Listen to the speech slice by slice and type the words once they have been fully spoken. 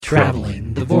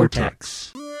Traveling the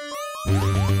Vortex.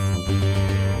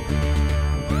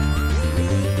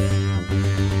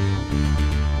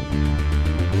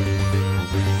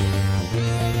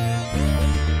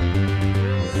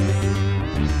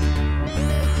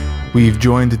 We've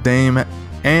joined Dame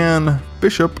Anne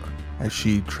Bishop as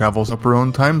she travels up her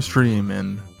own time stream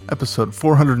in episode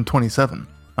 427.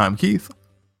 I'm Keith.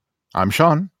 I'm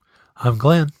Sean. I'm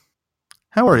Glenn.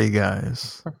 How are you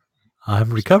guys?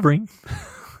 I'm recovering.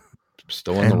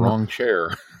 Still in the wrong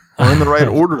chair. We're in the right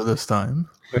order this time.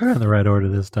 We're in the right order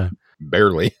this time.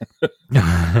 Barely.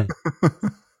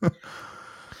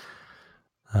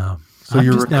 So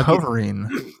you're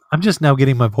recovering. I'm just now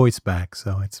getting my voice back,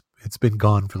 so it's been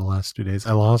gone for the last 2 days.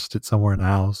 I lost it somewhere in the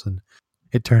house, and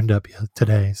it turned up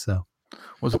today. So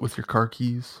was it with your car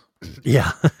keys?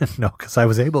 Yeah, no, because I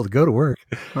was able to go to work.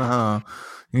 You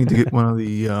need to get one of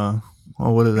the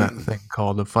what is that thing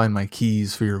called to find my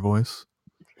keys for your voice?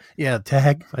 Yeah,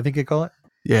 tag. I think you call it.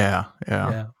 Yeah.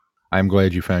 I'm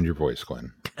glad you found your voice,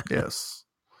 Glenn. Yes.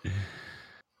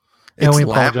 And we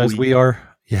apologize. We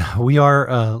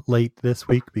are late this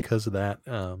week because of that.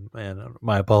 And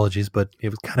my apologies, but it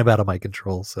was kind of out of my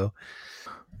control. So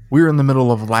we're in the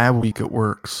middle of lab week at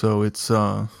work, so it's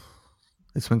been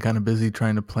kind of busy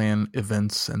trying to plan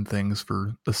events and things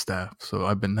for the staff.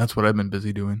 So that's what I've been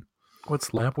busy doing.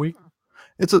 What's lab week?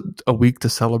 It's a week to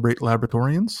celebrate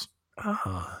laboratorians.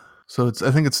 So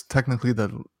I think it's technically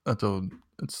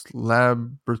it's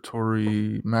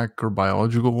laboratory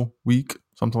macrobiological week,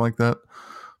 something like that.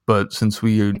 But since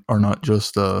we are not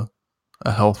just a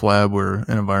health lab, we're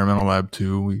an environmental lab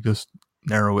too. We just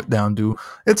narrow it down to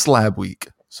it's lab week.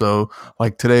 So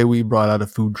like today we brought out a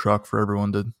food truck for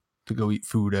everyone to go eat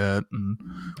food at, and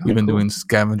we've been doing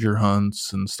scavenger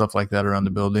hunts and stuff like that around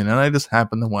the building, and I just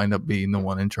happen to wind up being the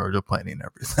one in charge of planning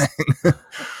everything.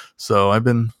 So I've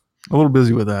been a little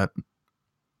busy with that.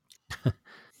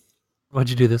 What'd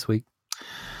you do this week?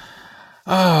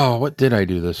 Oh, what did I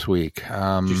do this week?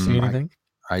 Did you see anything?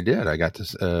 I did. I got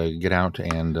to get out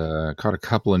and caught a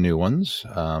couple of new ones.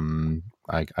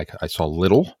 I saw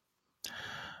Little,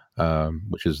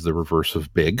 which is the reverse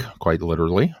of Big, quite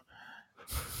literally.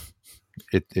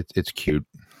 It's cute.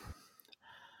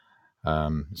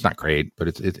 It's not great, but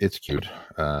it's cute.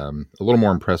 A little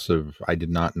more impressive. I did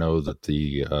not know that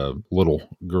the little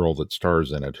girl that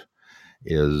stars in it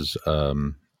is.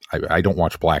 I don't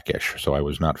watch Blackish, so I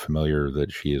was not familiar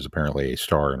that she is apparently a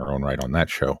star in her own right on that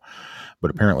show.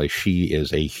 But apparently, she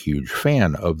is a huge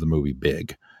fan of the movie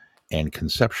Big, and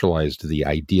conceptualized the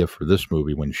idea for this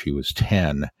movie when she was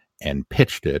 10 and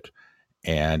pitched it.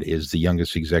 And is the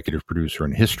youngest executive producer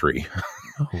in history.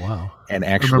 Oh wow! And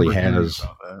actually has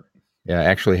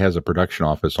a production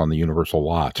office on the Universal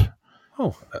lot.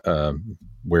 Oh,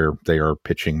 where they are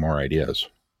pitching more ideas.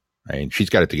 I mean,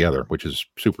 she's got it together, which is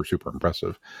super, super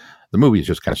impressive. The movie is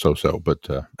just kind of so-so, but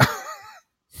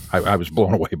I was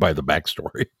blown away by the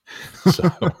backstory.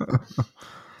 So,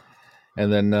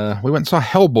 and then we went and saw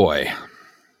Hellboy.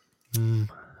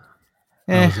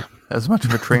 As much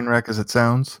of a train wreck as it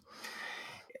sounds.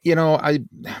 You know,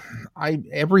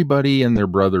 everybody and their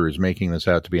brother is making this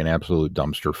out to be an absolute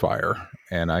dumpster fire.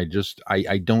 And I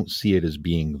don't see it as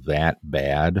being that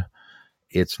bad.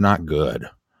 It's not good.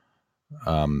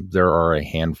 There are a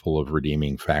handful of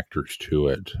redeeming factors to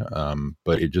it.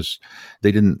 But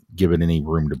they didn't give it any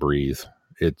room to breathe.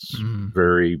 It's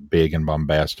very big and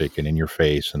bombastic and in your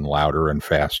face and louder and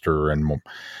faster and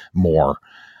more,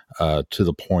 to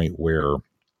the point where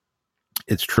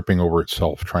it's tripping over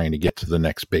itself trying to get to the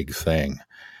next big thing.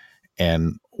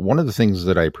 And one of the things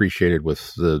that I appreciated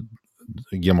with the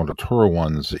Guillermo del Toro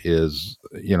ones is,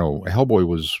 you know,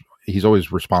 Hellboy he's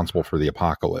always responsible for the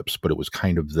apocalypse, but it was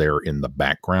kind of there in the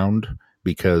background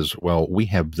because, well, we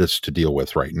have this to deal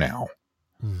with right now.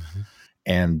 Mm-hmm.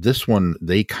 And this one,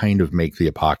 they kind of make the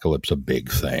apocalypse a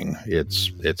big thing.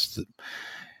 It's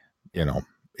you know,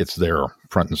 it's there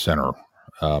front and center.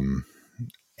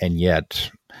 And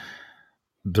yet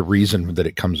the reason that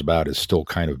it comes about is still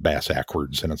kind of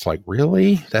bass-ackwards, and it's like,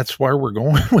 really? That's why we're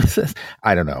going with this?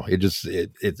 I don't know.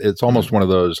 It's almost one of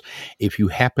those, if you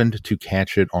happened to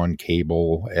catch it on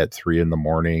cable at 3 a.m.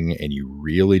 and you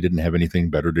really didn't have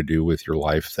anything better to do with your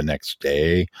life the next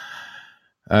day,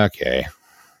 okay,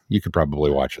 you could probably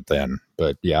watch it then.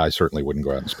 But yeah, I certainly wouldn't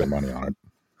go out and spend money on it.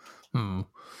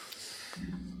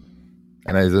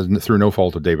 And through no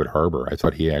fault of David Harbour, I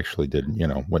thought he actually did, you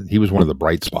know, when he was one of the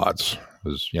bright spots.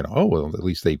 Was, you know, oh, well, at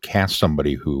least they cast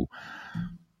somebody who,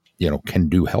 you know, can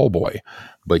do Hellboy.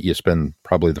 But you spend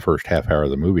probably the first half hour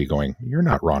of the movie going, you're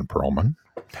not Ron Perlman.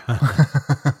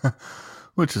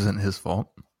 Which isn't his fault.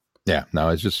 Yeah, no,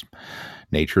 it's just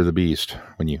nature of the beast.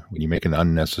 When you make an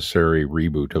unnecessary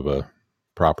reboot of a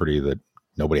property that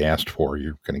nobody asked for,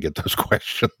 you're going to get those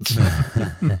questions.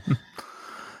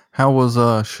 How was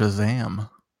Shazam?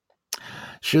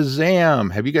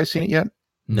 Shazam. Have you guys seen it yet?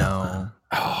 No.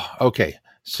 Oh, okay.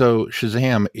 So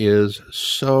Shazam is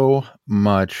so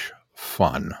much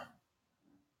fun.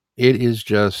 It is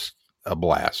just a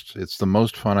blast. It's the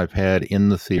most fun I've had in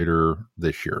the theater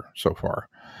this year so far.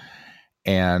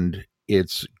 And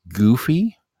it's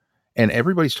goofy. And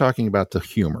everybody's talking about the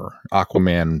humor.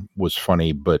 Aquaman was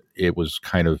funny, but it was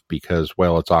kind of because,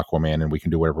 well, it's Aquaman and we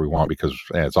can do whatever we want because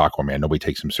it's Aquaman. Nobody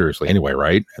takes him seriously anyway,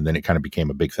 right? And then it kind of became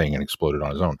a big thing and exploded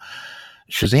on his own.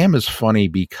 Shazam is funny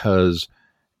because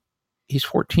he's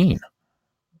 14.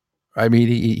 I mean,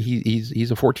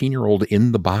 he's a 14-year-old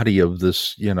in the body of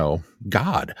this,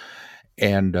 God.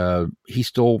 And he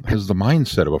still has the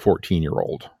mindset of a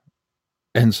 14-year-old.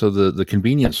 And so the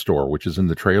convenience store, which is in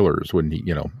the trailers, when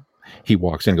he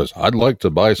walks in and goes, "I'd like to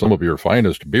buy some of your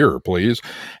finest beer, please."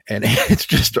 And it's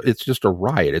just a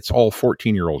riot. It's all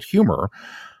 14-year-old humor,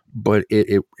 but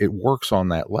it works on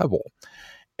that level.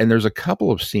 And there's a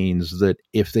couple of scenes that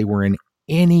if they were in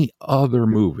any other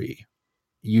movie,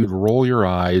 you'd roll your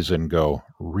eyes and go,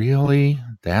 "Really?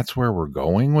 That's where we're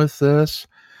going with this?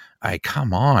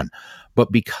 Come on."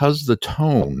 But because the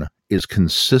tone is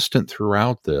consistent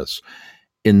throughout this,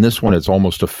 in this one, it's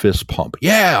almost a fist pump.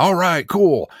 Yeah, all right,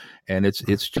 cool. And it's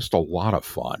just a lot of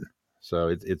fun.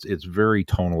 So it's very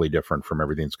tonally different from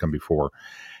everything that's come before.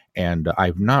 And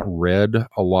I've not read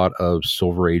a lot of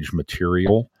Silver Age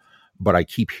material, but I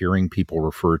keep hearing people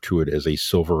refer to it as a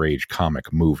Silver Age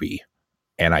comic movie.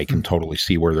 And I can totally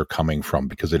see where they're coming from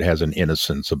because it has an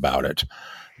innocence about it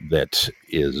that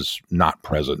is not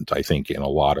present, I think, in a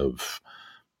lot of,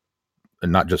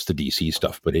 not just the DC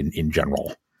stuff, but in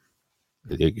general.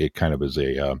 It kind of is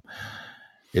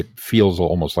it feels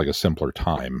almost like a simpler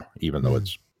time, even though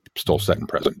it's still set in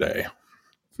present day.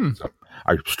 So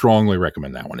I strongly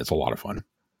recommend that one. It's a lot of fun.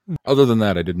 Other than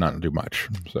that, I did not do much.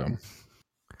 So,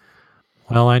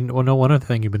 well, I know one other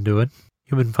thing you've been doing.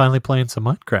 You've been finally playing some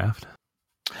Minecraft.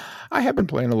 I have been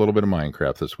playing a little bit of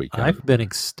Minecraft this weekend. I've been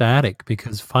ecstatic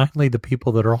because finally the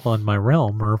people that are all on my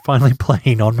realm are finally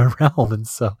playing on my realm,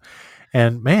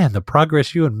 and man, the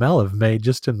progress you and Mel have made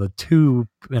just in the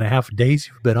 2.5 days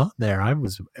you've been on there, I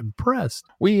was impressed.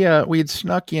 We had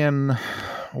snuck in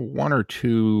 1 or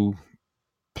 2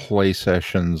 play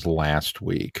sessions last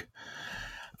week.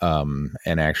 And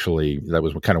actually that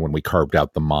was kind of when we carved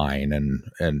out the mine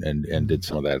and did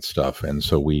some of that stuff. And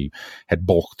so we had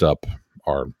bulked up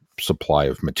our supply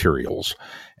of materials.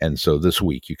 And so this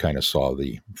week you kind of saw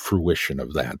the fruition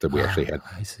of that we actually had.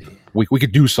 I see. We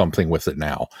could do something with it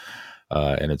now.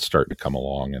 And it's starting to come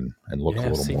along and look a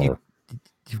little more.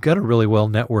 You've got a really well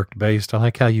networked base. I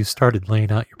like how you started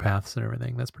laying out your paths and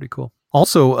everything. That's pretty cool.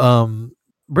 Also,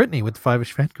 Brittany with the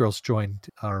Five-ish Fangirls joined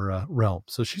our realm,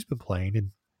 so she's been playing.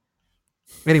 And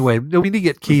anyway, we need to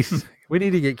get Keith. We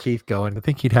need to get Keith going. I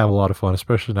think he'd have a lot of fun,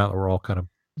 especially now that we're all kind of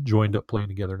joined up playing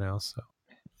together now. So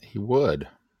he would.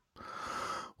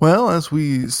 Well, as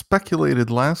we speculated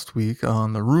last week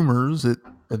on the rumors, the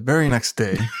very next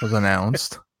day was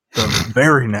announced. The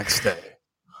very next day,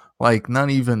 like not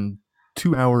even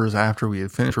 2 hours after we had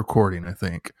finished recording, I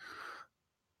think.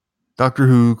 Doctor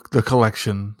Who, The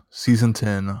Collection, Season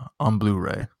 10 on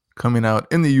Blu-ray, coming out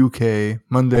in the UK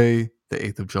Monday, the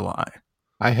 8th of July.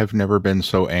 I have never been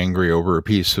so angry over a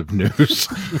piece of news.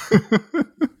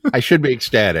 I should be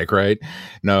ecstatic, right?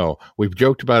 No, we've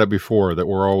joked about it before that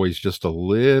we're always just a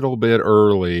little bit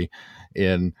early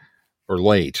or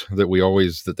late, that we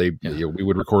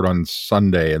would record on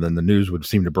Sunday and then the news would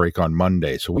seem to break on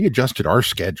Monday. So we adjusted our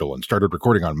schedule and started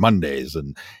recording on Mondays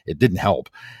and it didn't help.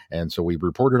 And so we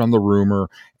reported on the rumor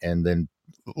and then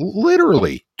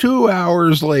literally 2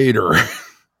 hours later,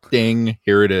 ding,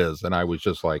 here it is. And I was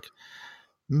just like,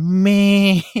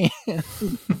 man.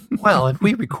 Well, and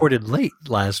we recorded late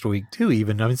last week too,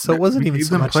 even. I mean, so it wasn't even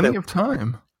so much plenty of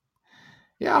time.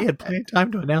 Yeah. We had plenty of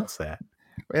time to announce that.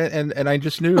 And I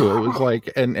just knew it was like,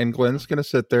 and Glenn's going to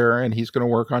sit there and he's going to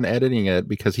work on editing it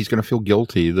because he's going to feel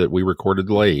guilty that we recorded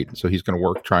late. So he's going to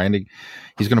work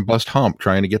he's going to bust hump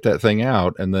trying to get that thing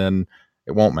out, and then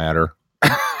it won't matter.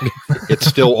 It's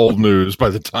still old news by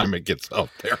the time it gets out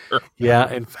there.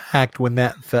 Yeah. In fact, when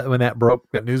that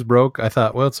news broke, I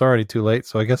thought, well, it's already too late.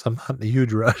 So I guess I'm not in a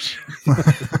huge rush.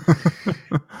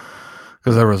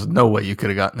 Because there was no way you could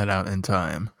have gotten it out in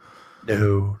time.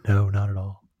 No, not at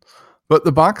all. But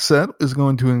the box set is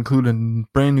going to include a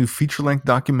brand new feature-length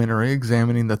documentary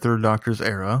examining the Third Doctor's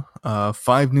era,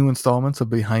 5 new installments of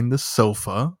Behind the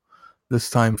Sofa, this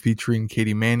time featuring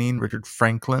Katie Manning, Richard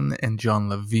Franklin, and John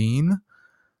Levine,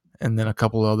 and then a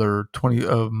couple other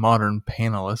 20 modern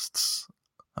panelists,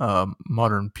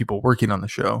 modern people working on the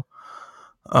show.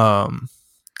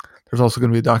 There's also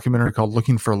going to be a documentary called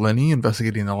Looking for Lenny,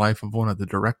 investigating the life of one of the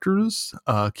directors.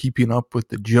 Keeping Up with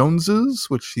the Joneses,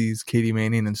 which sees Katie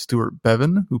Manning and Stuart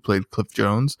Bevan, who played Cliff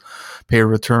Jones, pay a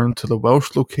return to the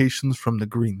Welsh locations from The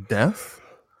Green Death.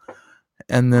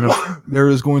 And then there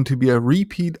is going to be a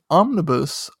repeat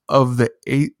omnibus of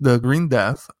the Green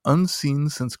Death, unseen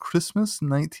since Christmas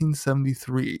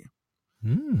 1973.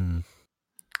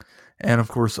 And of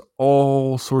course,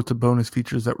 all sorts of bonus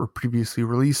features that were previously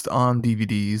released on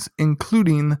DVDs,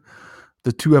 including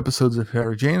the 2 episodes of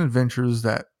Sarah Jane Adventures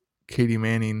that Katie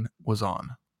Manning was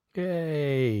on.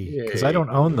 Yay! Because I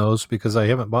don't own those because I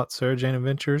haven't bought Sarah Jane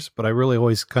Adventures, but I really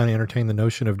always kind of entertain the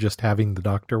notion of just having the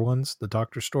Doctor ones, the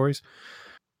Doctor stories.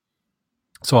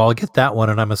 So I'll get that one,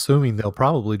 and I'm assuming they'll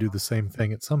probably do the same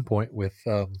thing at some point with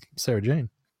Sarah Jane.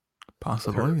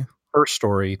 Possibly. Her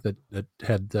story that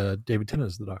had David Tennant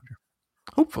as the Doctor.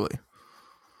 Hopefully.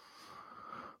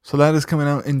 So that is coming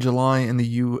out in July in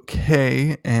the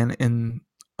UK, and in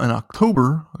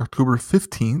October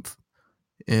 15th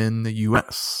in the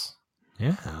US.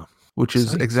 Yeah. Which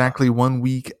is exactly 1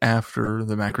 week after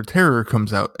The Macra Terror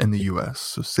comes out in the US.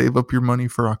 So save up your money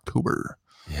for October.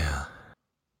 Yeah.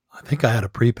 I think I had to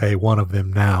prepay one of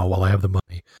them now while I have the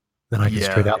money. Then I can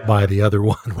straight out buy the other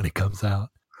one when it comes out.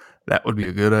 That would be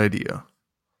a good idea.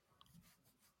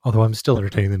 Although I'm still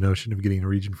entertaining the notion of getting a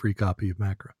region-free copy of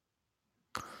Macra.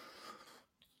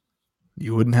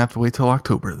 You wouldn't have to wait till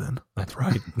October then. That's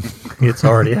right. It's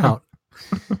already out.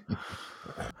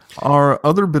 Our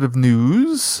other bit of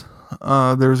news,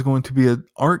 there's going to be an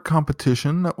art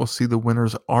competition that will see the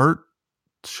winner's art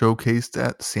showcased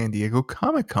at San Diego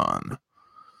Comic-Con.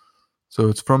 So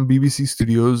it's from BBC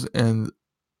Studios, and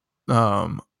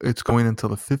it's going until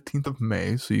the 15th of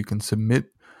May, so you can submit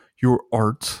your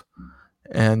art.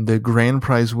 And the grand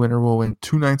prize winner will win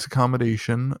 2 nights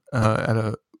accommodation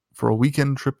for a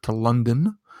weekend trip to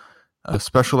London, a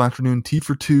special afternoon tea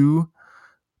for 2,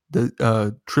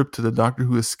 the trip to the Doctor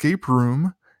Who escape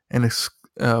room, and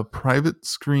a private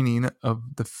screening of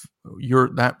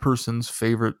that person's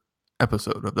favorite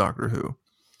episode of Doctor Who.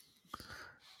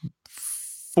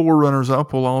 4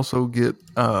 runners-up will also get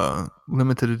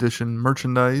limited edition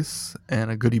merchandise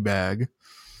and a goodie bag.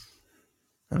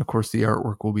 And, of course, the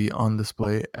artwork will be on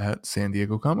display at San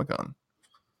Diego Comic-Con.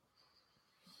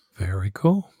 Very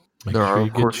cool. There are,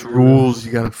 of course, rules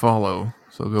you got to follow.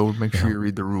 So go make sure you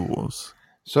read the rules.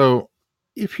 So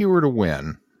if you were to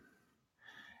win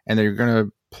and they're going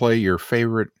to play your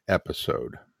favorite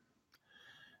episode,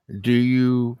 do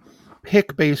you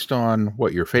pick based on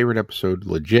what your favorite episode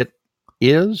legit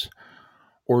is?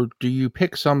 Or do you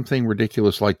pick something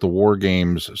ridiculous like the War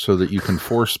Games so that you can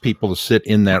force people to sit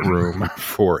in that room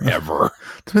forever?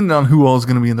 Depending on who all is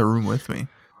going to be in the room with me.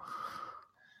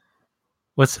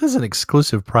 Well, it says an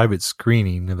exclusive private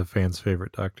screening of the fans'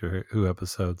 favorite Doctor Who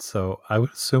episodes, so I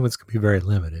would assume it's going to be very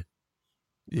limited.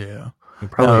 Yeah. You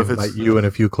probably invite you and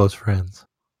a few close friends.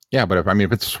 Yeah, but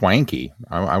if it's swanky,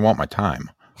 I want my time.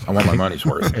 I want my money's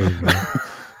worth.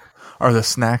 Are the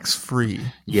snacks free?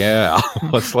 Yeah,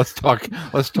 let's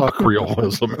talk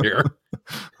realism here.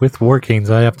 With War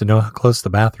Kings, I have to know how close the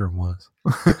bathroom was.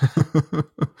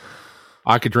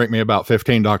 I could drink me about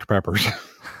 15 Dr. Peppers.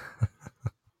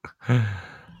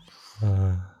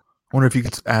 I wonder if you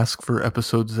could ask for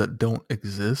episodes that don't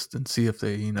exist and see if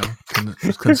they, can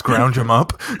scrounge them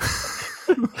up.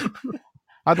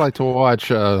 I'd like to watch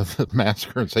the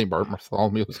Massacre in St.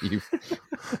 Bartholomew's Eve.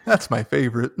 That's my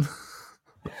favorite.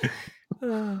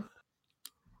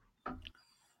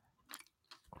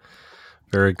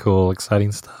 Very cool,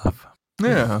 exciting stuff.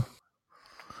 Yeah.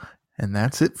 And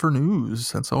that's it for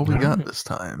news. That's all we got this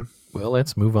time. Well,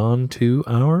 let's move on to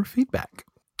our feedback.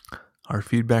 Our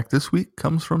feedback this week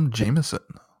comes from Jameson.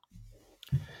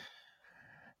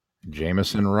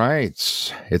 Jameson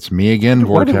writes, "It's me again,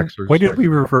 Vortexers." Why did we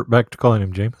revert back to calling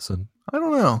him Jameson? I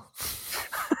don't know.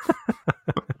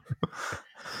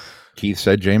 Keith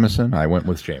said Jameson. I went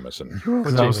with Jameson.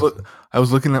 I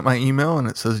was looking at my email and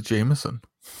it says Jameson.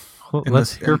 Well,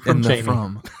 let's hear from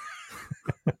Jamie.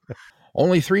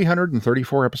 Only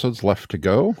 334 episodes left to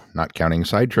go, not counting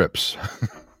side trips.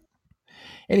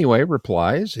 Anyway,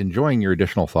 replies, enjoying your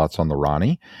additional thoughts on the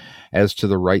Ronnie. As to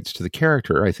the rights to the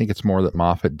character, I think it's more that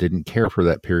Moffat didn't care for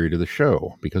that period of the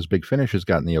show, because Big Finish has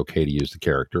gotten the okay to use the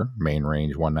character, main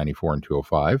range 194 and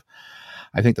 205.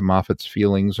 I think that Moffat's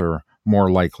feelings are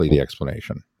more likely the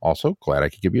explanation. Also, glad I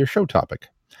could give you a show topic.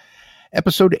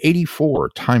 Episode 84,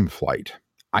 Time Flight.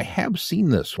 I have seen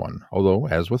this one, although,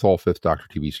 as with all Fifth Doctor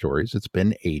TV stories, it's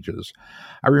been ages.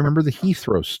 I remember the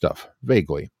Heathrow stuff,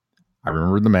 vaguely. I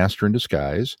remember the Master in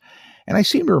Disguise, and I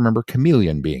seem to remember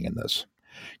Chameleon being in this.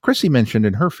 Chrissy mentioned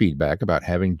in her feedback about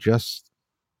having just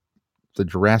the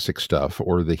Jurassic stuff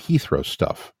or the Heathrow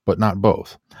stuff, but not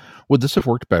both. Would this have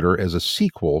worked better as a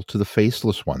sequel to the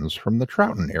faceless ones from the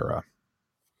Troughton era?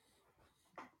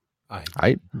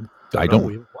 I don't.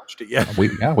 We haven't watched it yet. We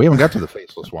haven't got to the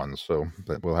faceless ones, so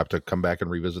we'll have to come back and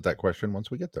revisit that question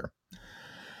once we get there.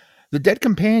 The dead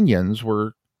companions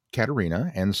were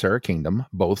Katarina and Sarah Kingdom,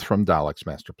 both from Dalek's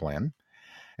Master Plan.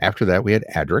 After that, we had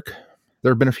Adric.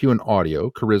 There have been a few in audio,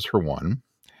 Kariz for one,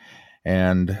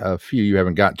 and a few you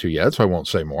haven't got to yet, so I won't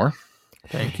say more.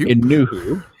 Thank you. In New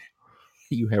Who,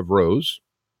 you have Rose,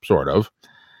 sort of.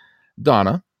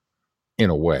 Donna, in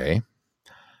a way.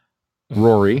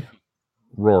 Rory,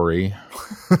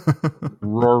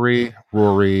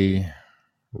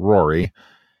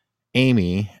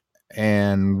 Amy,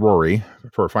 and Rory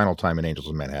for a final time in Angels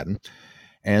of Manhattan.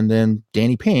 And then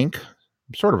Danny Pink,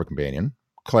 sort of a companion,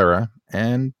 Clara,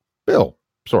 and Bill,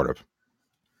 sort of.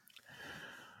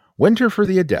 Winter for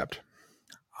the Adept.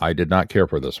 I did not care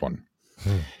for this one.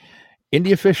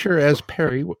 India Fisher as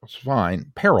Perry was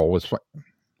fine. Peril was fine.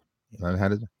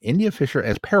 India Fisher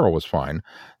as Peril was fine.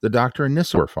 The Doctor and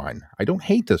Nyssa were fine. I don't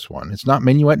hate this one. It's not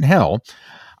Minuet in Hell.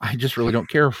 I just really don't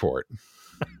care for it.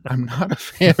 I'm not a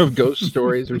fan of ghost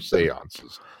stories or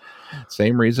seances.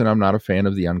 Same reason I'm not a fan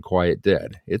of The Unquiet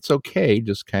Dead. It's okay,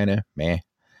 just kind of meh.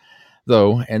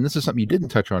 Though, and this is something you didn't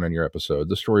touch on in your episode,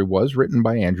 the story was written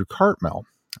by Andrew Cartmel.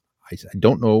 I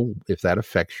don't know if that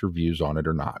affects your views on it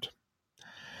or not.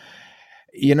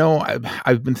 You know,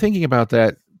 I've been thinking about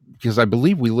that because I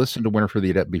believe we listened to Winter for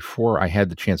the Adept before I had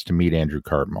the chance to meet Andrew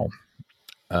Cartmel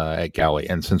at Galley,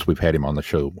 and since we've had him on the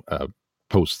show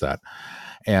post that.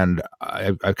 And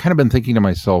I've kind of been thinking to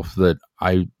myself that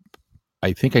I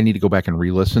think I need to go back and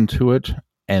re-listen to it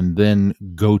and then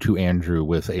go to Andrew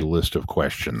with a list of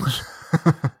questions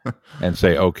and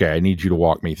say, okay, I need you to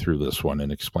walk me through this one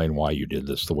and explain why you did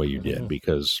this the way you did,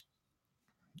 because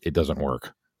it doesn't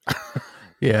work.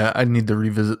 Yeah, I need to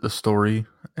revisit the story,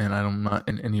 and I'm not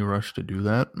in any rush to do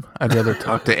that. I'd rather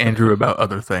talk to Andrew about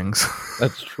other things.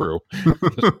 That's true.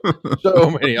 So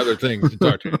many other things to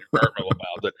talk to Andrew Cartmel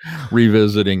about that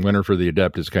revisiting Winter for the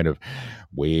Adept is kind of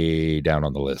way down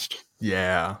on the list.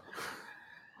 Yeah.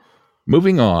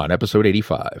 Moving on, episode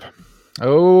 85.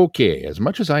 Okay, as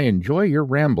much as I enjoy your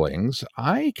ramblings,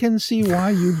 I can see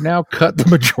why you've now cut the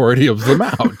majority of them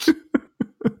out.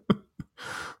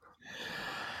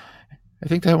 I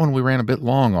think that one we ran a bit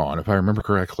long on, if I remember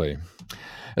correctly.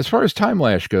 As far as Time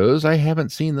Lash goes, I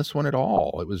haven't seen this one at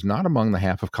all. It was not among the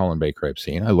half of Colin Baker I've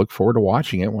seen. I look forward to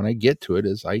watching it when I get to it,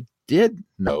 as I did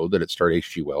know that it starred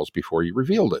H.G. Wells before you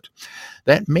revealed it.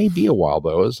 That may be a while,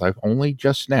 though, as I've only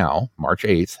just now, March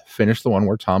 8th, finished the one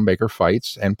where Tom Baker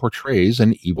fights and portrays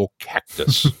an evil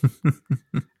cactus.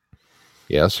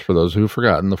 Yes, for those who've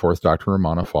forgotten, the Fourth Doctor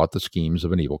Romana fought the schemes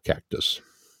of an evil cactus.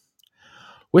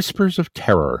 Whispers of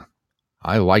Terror.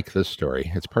 I like this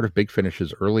story. It's part of Big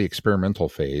Finish's early experimental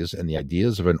phase, and the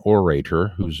ideas of an orator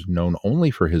who's known only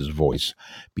for his voice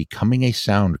becoming a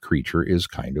sound creature is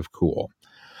kind of cool.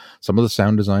 Some of the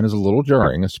sound design is a little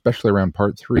jarring, especially around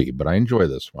part 3, but I enjoy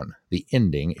this one. The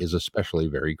ending is especially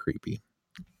very creepy.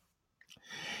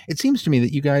 It seems to me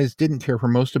that you guys didn't care for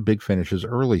most of Big Finish's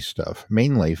early stuff,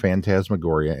 mainly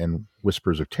Phantasmagoria and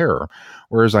Whispers of Terror,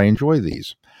 whereas I enjoy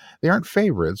these. They aren't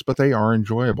favorites, but they are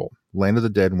enjoyable. Land of the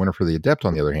Dead and Winter for the Adept,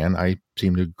 on the other hand, I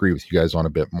seem to agree with you guys on a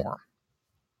bit more.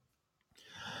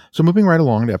 So moving right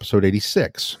along to episode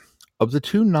 86. Of the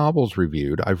 2 novels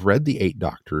reviewed, I've read The Eight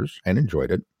Doctors and enjoyed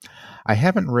it. I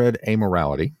haven't read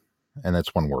Amorality, and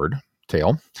that's one word,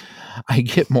 tale. I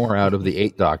get more out of The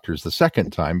Eight Doctors the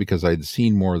second time because I'd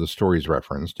seen more of the stories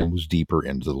referenced and was deeper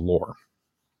into the lore.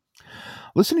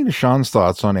 Listening to Sean's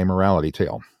thoughts on Amorality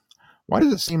Tale. Why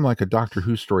does it seem like a Doctor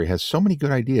Who story has so many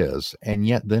good ideas and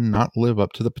yet then not live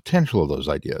up to the potential of those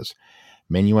ideas?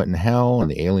 Minuet in Hell and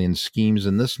the alien schemes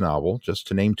in this novel, just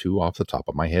to name 2 off the top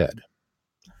of my head.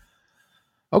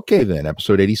 Okay then,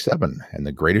 episode 87, and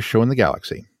the greatest show in the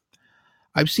galaxy.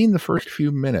 I've seen the first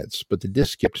few minutes, but the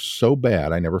disc skipped so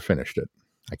bad I never finished it.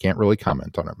 I can't really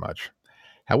comment on it much.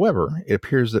 However, it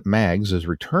appears that Mags is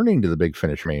returning to the Big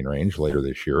Finish main range later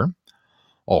this year.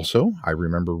 Also, I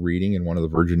remember reading in one of the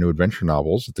Virgin New Adventure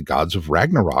novels that the gods of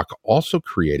Ragnarok also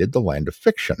created the land of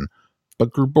fiction,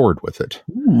 but grew bored with it.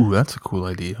 Ooh, that's a cool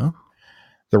idea.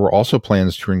 There were also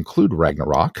plans to include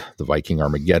Ragnarok, the Viking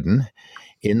Armageddon,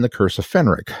 in the Curse of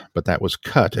Fenric, but that was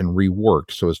cut and reworked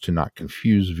so as to not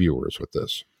confuse viewers with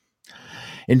this.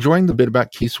 Enjoying the bit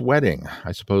about Keith's wedding.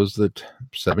 I suppose that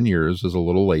 7 years is a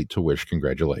little late to wish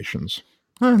congratulations.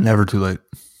 Never too late.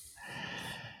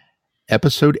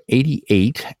 Episode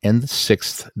 88 and the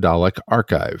 6th Dalek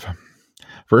Archive.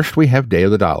 First, we have Day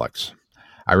of the Daleks.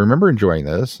 I remember enjoying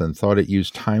this and thought it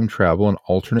used time travel and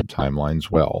alternate timelines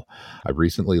well. I've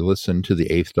recently listened to the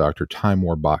 8th Doctor Time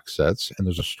War box sets, and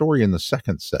there's a story in the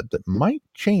second set that might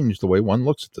change the way one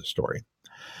looks at the story.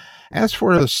 As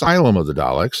for the Asylum of the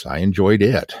Daleks, I enjoyed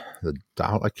it. The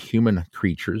Dalek human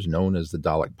creatures known as the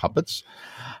Dalek puppets.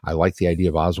 I like the idea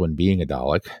of Oswin being a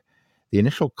Dalek. The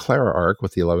initial Clara arc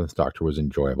with the 11th Doctor was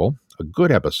enjoyable. A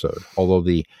good episode, although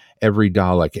the Every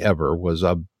Dalek Ever was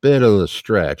a bit of a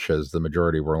stretch as the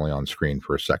majority were only on screen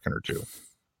for a second or two.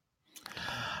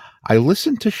 I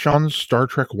listened to Sean's Star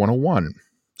Trek 101.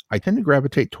 I tend to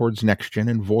gravitate towards Next Gen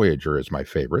and Voyager as my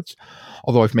favorites,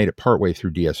 although I've made it partway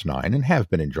through DS9 and have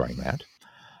been enjoying that.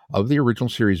 Of the original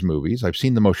series movies, I've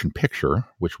seen the motion picture,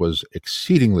 which was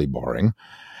exceedingly boring,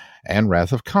 and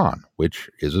Wrath of Khan, which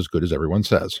is as good as everyone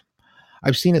says.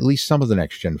 I've seen at least some of the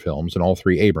Next Gen films and all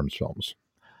 3 Abrams films.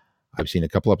 I've seen a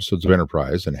couple episodes of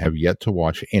Enterprise and have yet to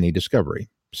watch any Discovery.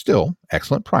 Still,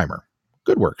 excellent primer.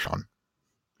 Good work, Sean.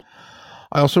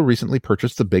 I also recently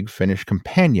purchased the Big Finish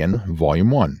Companion, Volume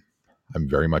 1. I'm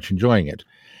very much enjoying it.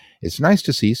 It's nice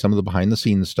to see some of the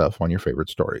behind-the-scenes stuff on your favorite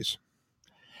stories.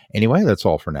 Anyway, that's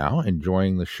all for now.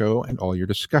 Enjoying the show and all your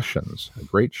discussions. A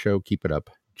great show. Keep it up,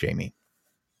 Jamie.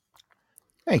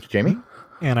 Thanks, Jamie.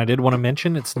 And I did want to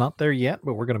mention, it's not there yet,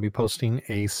 but we're going to be posting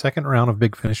a second round of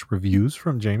Big Finish reviews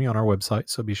from Jamie on our website,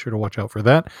 so be sure to watch out for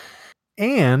that.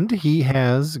 And he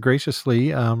has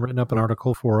graciously written up an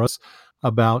article for us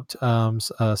about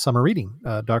summer reading,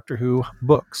 Doctor Who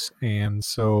books. And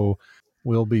so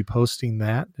we'll be posting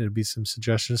that. There'll be some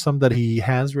suggestions, some that he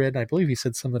has read. I believe he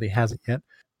said some that he hasn't yet.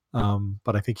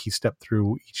 But I think he stepped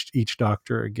through each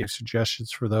Doctor and gave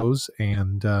suggestions for those.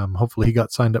 And hopefully he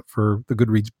got signed up for the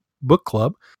Goodreads book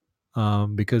club,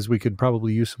 because we could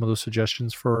probably use some of those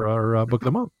suggestions for our book of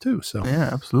the month too. So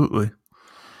yeah, absolutely.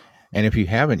 And if you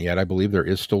haven't yet, I believe there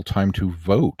is still time to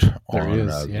vote on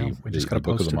the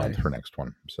book of the month for next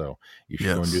one. So you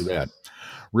should go and do that.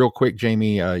 Real quick,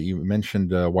 Jamie, you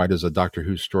mentioned why does a Doctor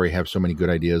Who story have so many good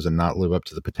ideas and not live up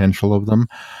to the potential of them?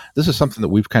 This is something that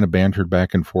we've kind of bantered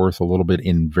back and forth a little bit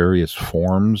in various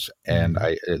forms. And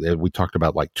we talked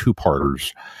about like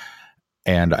two-parters.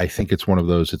 And I think it's one of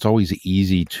those, it's always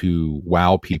easy to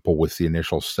wow people with the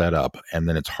initial setup, and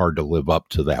then it's hard to live up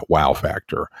to that wow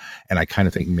factor. And I kind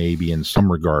of think maybe in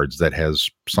some regards that has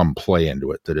some play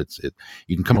into it, that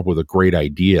you can come up with a great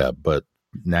idea, but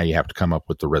now you have to come up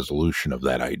with the resolution of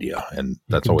that idea. And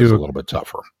that's always a little bit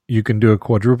tougher. You can do a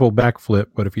quadruple backflip,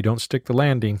 but if you don't stick the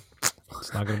landing,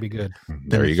 it's not going to be good.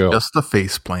 There you go. Just a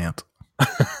face plant.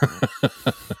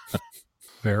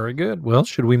 Very good. Well,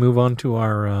 should we move on to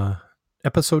our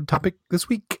episode topic this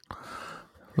week?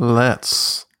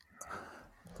 Let's.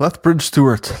 Lethbridge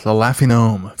Stewart, the Laughing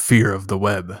Gnome, Fear of the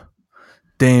Web.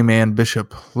 Dame Anne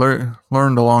Bishop learned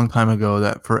a long time ago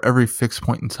that for every fixed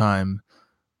point in time,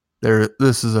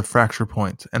 this is a fracture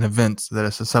point, an event that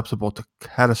is susceptible to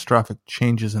catastrophic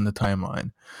changes in the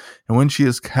timeline. And when she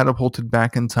is catapulted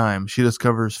back in time, she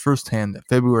discovers firsthand that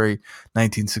February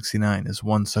 1969 is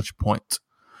one such point.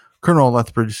 Colonel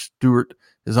Lethbridge Stewart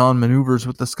is on maneuvers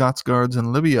with the Scots Guards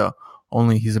in Libya,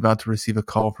 only he's about to receive a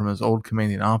call from his old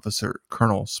commanding officer,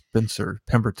 Colonel Spencer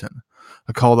Pemberton,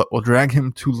 a call that will drag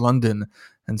him to London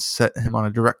and set him on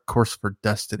a direct course for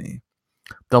destiny.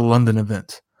 The London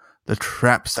event, the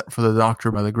trap set for the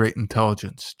Doctor by the Great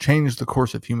Intelligence, changed the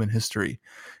course of human history,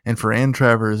 and for Anne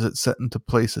Travers it set into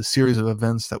place a series of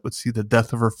events that would see the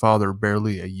death of her father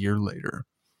barely a year later.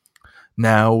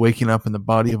 Now, waking up in the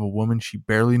body of a woman she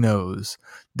barely knows,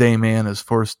 Dame Anne is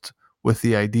forced with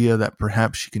the idea that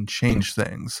perhaps she can change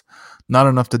things. Not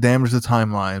enough to damage the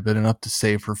timeline, but enough to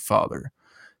save her father.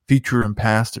 Future and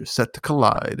past are set to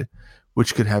collide,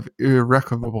 which could have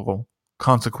irrecoverable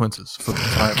consequences for the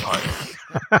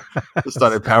timeline. Just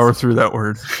thought I'd power through that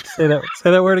word. Say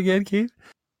that word again, Keith.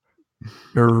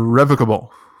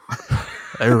 Irrevocable.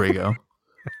 There we go.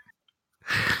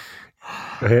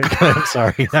 I'm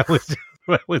sorry. That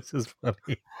was just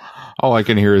funny. All I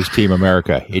can hear is Team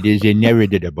America. It is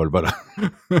inevitable, but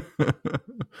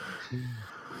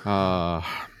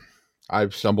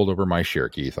I've stumbled over my share,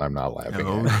 Keith. I'm not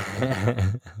laughing.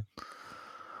 No.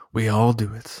 We all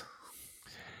do it.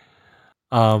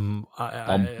 I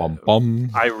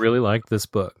really like this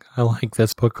book. I like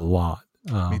this book a lot.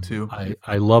 Me too.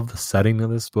 I love the setting of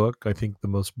this book. I think the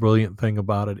most brilliant thing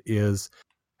about it is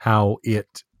how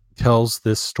it tells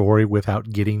this story without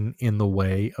getting in the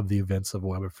way of the events of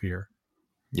Web of Fear.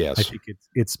 Yes. I think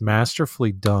it's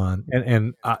masterfully done.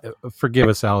 And forgive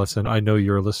us, Allison. I know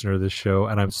you're a listener to this show,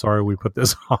 and I'm sorry we put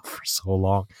this off for so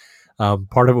long.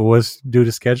 Part of it was due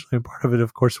to scheduling. Part of it,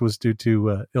 of course, was due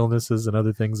to illnesses and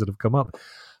other things that have come up.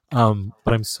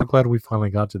 But I'm so glad we finally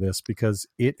got to this, because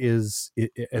it is,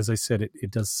 as I said,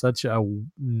 it does such a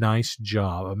nice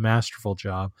job, a masterful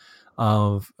job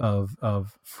of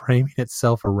framing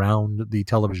itself around the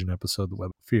television episode, The Web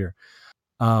of Fear.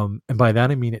 And by that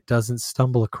I mean it doesn't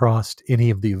stumble across any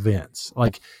of the events.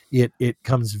 Like it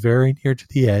comes very near to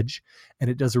the edge, and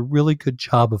it does a really good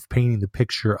job of painting the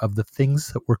picture of the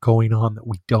things that were going on that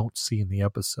we don't see in the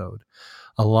episode.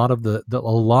 A lot of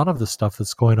the stuff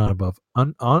that's going on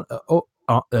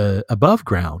above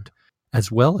ground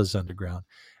as well as underground.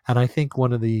 And I think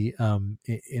one of the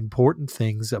important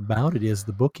things about it is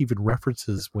the book even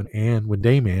references when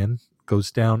Dame Anne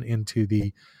goes down into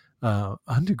the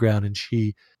underground, and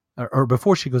or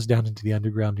before she goes down into the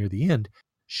underground near the end,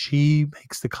 she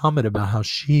makes the comment about how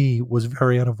she was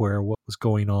very unaware of what was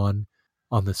going on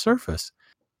the surface.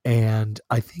 And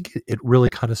I think it really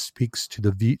kind of speaks to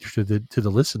the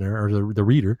listener or the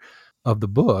reader of the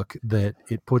book, that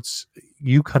it puts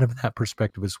you kind of in that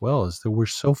perspective as well, as that we're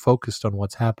so focused on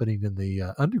what's happening in the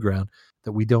underground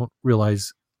that we don't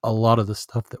realize a lot of the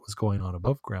stuff that was going on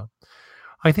above ground.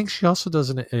 I think she also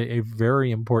does a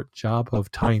very important job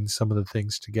of tying some of the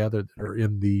things together that are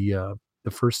in the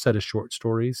first set of short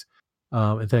stories.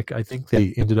 In fact, I think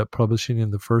they ended up publishing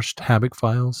in the first Havoc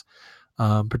Files,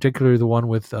 particularly the one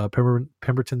with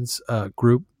Pemberton's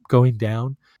group going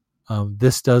down.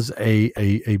 This does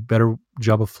a better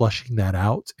job of fleshing that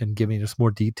out and giving us more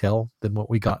detail than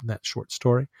what we got in that short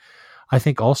story. I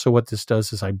think also what this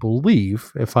does is, I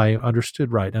believe, if I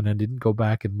understood right, and I didn't go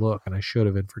back and look, and I should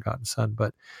have in Forgotten Son,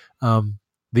 but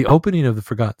the opening of the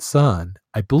Forgotten Son,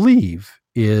 I believe,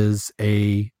 is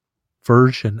a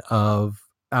version of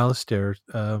Alistair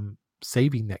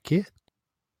saving that kid.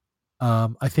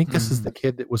 I think this is the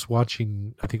kid that was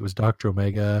watching, I think it was Dr.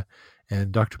 Omega,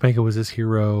 and Dr. Omega was his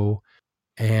hero,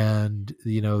 and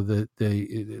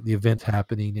the event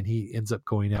happening, and he ends up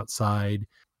going outside.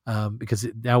 Because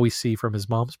now we see from his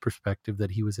mom's perspective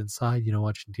that he was inside,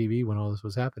 watching TV when all this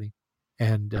was happening,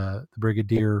 and the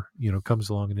Brigadier, comes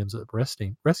along and ends up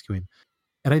rescuing.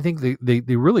 And I think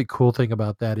the really cool thing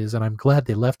about that is, and I'm glad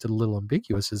they left it a little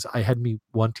ambiguous, is I had me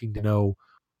wanting to know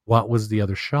what was the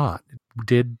other shot.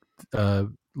 Did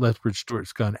Lethbridge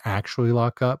Stewart's gun actually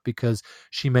lock up? Because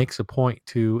she makes a point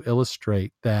to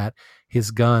illustrate that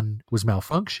his gun was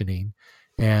malfunctioning.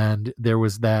 And there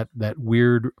was that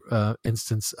weird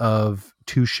instance of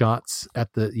two shots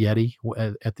at the Yeti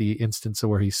at the instance of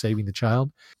where he's saving the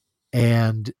child.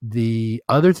 And the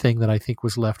other thing that I think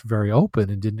was left very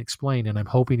open and didn't explain, and I'm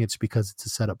hoping it's because it's a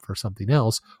setup for something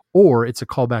else, or it's a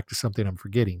callback to something I'm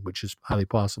forgetting, which is highly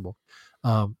possible.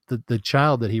 The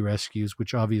child that he rescues,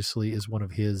 which obviously is one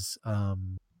of his...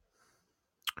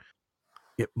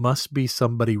 it must be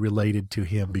somebody related to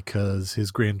him, because his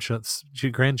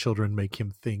grandchildren make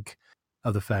him think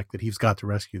of the fact that he's got to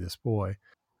rescue this boy.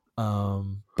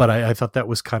 But I thought that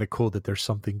was kind of cool that there's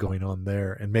something going on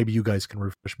there. And maybe you guys can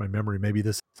refresh my memory. Maybe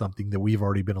this is something that we've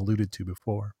already been alluded to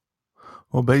before.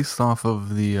 Well, based off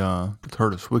of the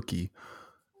TARDIS wiki,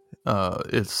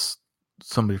 it's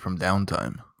somebody from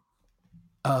Downtime.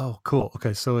 Oh, cool.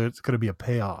 Okay, so it's going to be a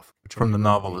payoff from the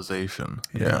novelization.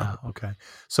 Yeah. Okay.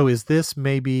 So is this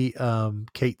maybe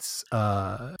Kate's?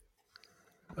 I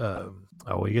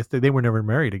guess they were never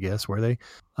married. I guess, were they?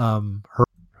 Her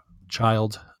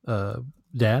child,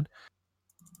 dad.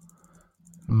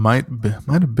 Might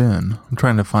have been. I'm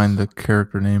trying to find the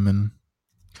character name in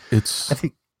its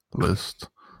list.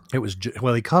 It was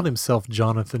he called himself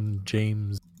Jonathan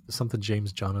James, something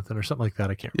James Jonathan or something like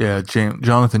that. I can't remember. Yeah,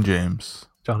 Jonathan James.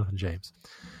 Jonathan James.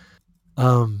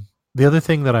 The other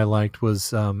thing that I liked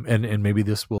was, and maybe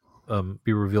this will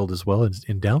be revealed as well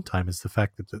in Downtime, is the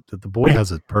fact that the boy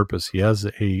has a purpose. He has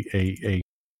a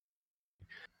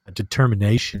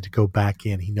determination to go back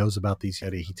in. He knows about these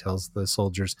Yeti. He tells the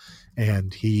soldiers,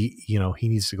 and he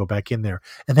needs to go back in there.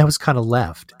 And that was kind of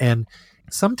left. And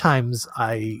sometimes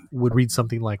I would read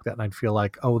something like that, and I'd feel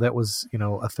like, oh, that was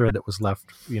a thread that was left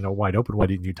wide open. Why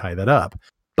didn't you tie that up?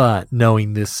 But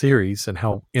knowing this series and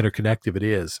how interconnected it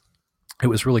is, it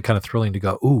was really kind of thrilling to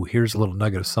go, ooh, here's a little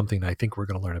nugget of something I think we're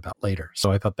going to learn about later.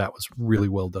 So I thought that was really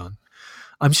well done.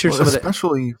 I'm sure some of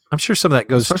that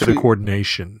goes to the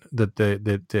coordination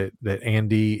that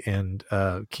Andy and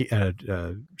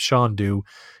Sean do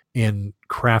in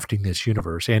crafting this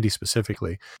universe, Andy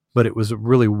specifically. But it was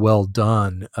really well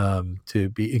done to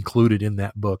be included in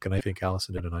that book, and I think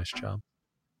Allison did a nice job.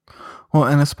 Well,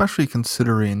 and especially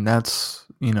considering that's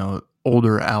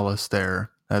older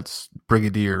Alistair, that's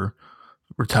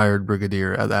retired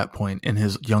brigadier at that point, in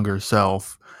his younger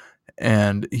self,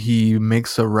 and he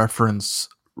makes a reference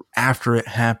after it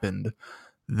happened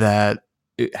that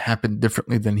it happened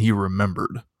differently than he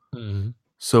remembered. Mm-hmm.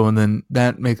 So, and then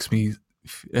that makes me,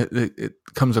 it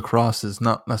comes across as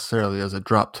not necessarily as a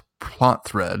dropped plot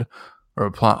thread or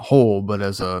a plot hole, but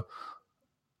as a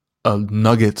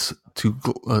nugget to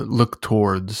look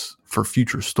towards for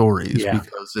future stories,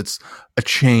 because it's a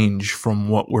change from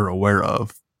what we're aware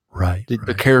of. Right.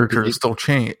 The character is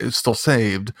still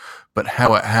saved, but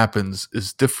how it happens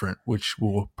is different, which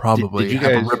will probably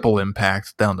have a ripple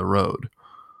impact down the road.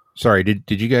 Sorry, did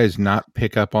you guys not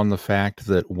pick up on the fact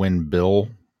that when Bill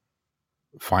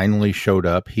finally showed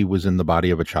up, he was in the body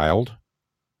of a child?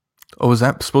 Oh, is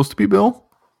that supposed to be Bill?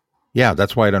 Yeah,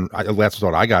 that's why that's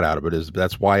what I got out of it, is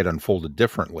that's why it unfolded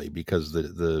differently, because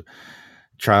the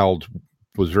child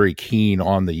was very keen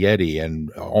on the Yeti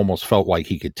and almost felt like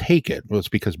he could take it. Well, it's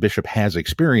because Bishop has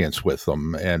experience with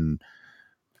them, and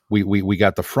we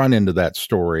got the front end of that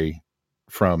story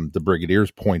from the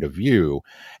Brigadier's point of view,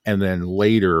 and then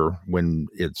later when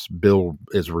it's Bill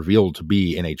is revealed to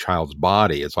be in a child's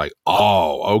body, it's like,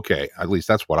 oh, okay. At least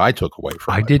that's what I took away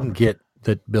from it. I didn't get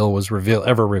that Bill was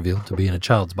ever revealed to be in a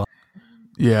child's body.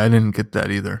 Yeah, I didn't get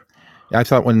that either. I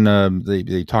thought when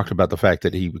they talked about the fact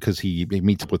that because he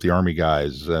meets up with the army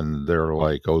guys and they're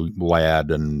like, oh,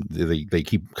 lad, and they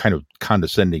keep kind of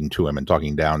condescending to him and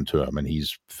talking down to him, and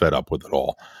he's fed up with it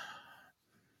all.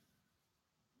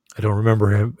 I don't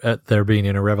remember him there being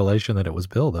in a revelation that it was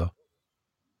Bill, though.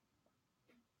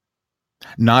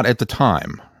 Not at the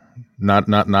time. Not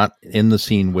in the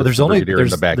scene with the Brigadier in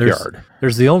the backyard.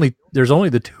 There's only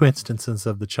the two instances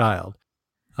of the child.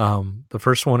 The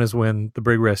first one is when the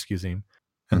brig rescues him,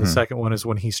 and the second one is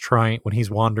when he's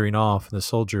wandering off, and the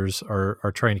soldiers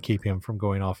are trying to keep him from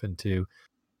going off into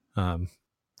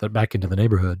back into the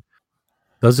neighborhood.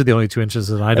 Those are the only two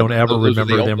instances, and I don't ever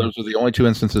remember them. Those are the only two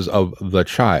instances of the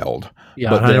child. Yeah,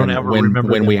 but I don't ever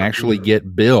remember when we actually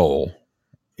get Bill.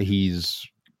 It's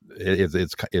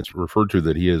referred to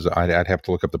that he is. I'd have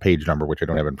to look up the page number, which I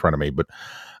don't have in front of me, but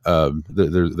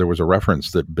there was a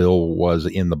reference that Bill was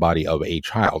in the body of a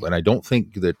child, and I don't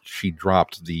think that she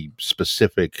dropped the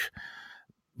specific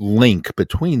link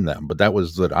between them, but that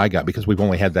was that I got, because we've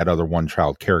only had that other one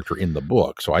child character in the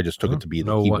book, so I just took it to be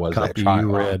that he was that child.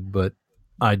 You read, but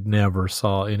I never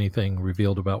saw anything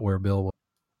revealed about where Bill was.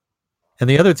 And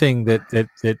the other thing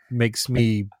that makes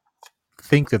me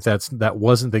think that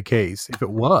wasn't the case, if it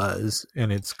was,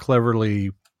 and it's cleverly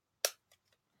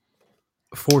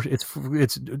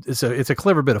it's a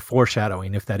clever bit of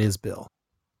foreshadowing if that is Bill.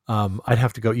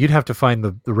 You'd have to find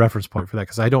the reference point for that,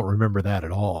 because I don't remember that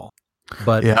at all.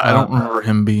 But yeah, I don't remember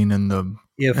him being in the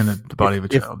body of a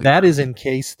child. If that is in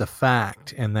case the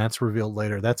fact, and that's revealed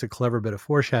later, that's a clever bit of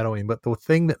foreshadowing. But the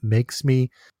thing that makes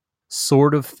me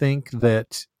sort of think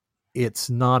that it's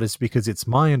not is because it's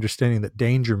my understanding that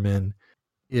Dangerman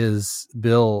is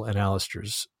Bill and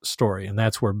Alistair's story, and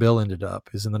that's where Bill ended up,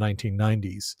 is in the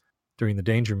 1990s during the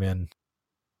Dangermen.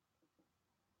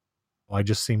 I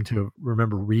just seem to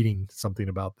remember reading something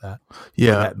about that.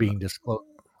 Yeah, that being disclosed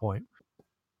at the point.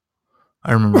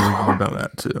 I remember reading about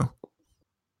that too.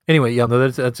 Anyway, yeah, no,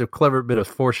 that's a clever bit of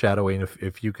foreshadowing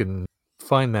if you can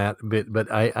find that bit.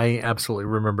 But I absolutely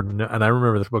remember, and I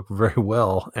remember this book very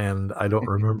well, and I don't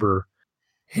remember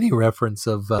any reference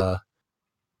of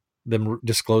them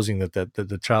disclosing that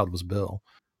the child was Bill.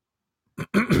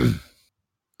 The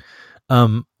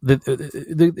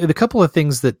couple of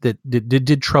things that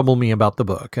did trouble me about the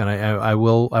book, and I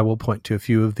will point to a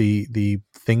few of the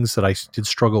things that I did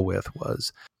struggle with,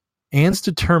 was Anne's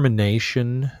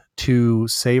determination to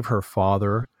save her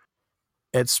father,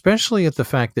 especially at the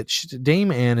fact that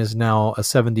Dame Anne is now a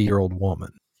 70-year-old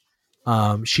woman.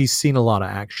 She's seen a lot of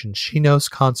action. She knows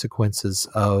consequences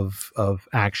of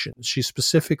actions. She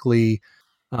specifically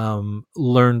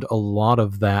learned a lot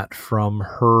of that from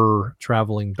her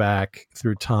traveling back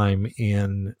through time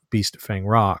in Beast of Fang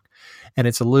Rock. And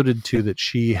it's alluded to that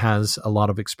she has a lot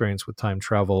of experience with time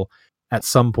travel at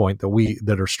some point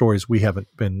that are stories we haven't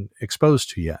been exposed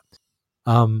to yet.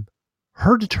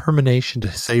 Her determination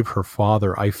to save her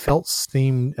father, I felt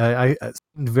seemed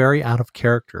very out of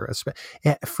character.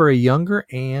 For a younger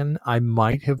Anne, I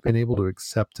might have been able to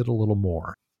accept it a little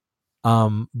more.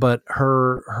 But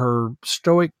her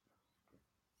stoic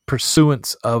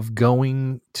pursuance of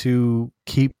going to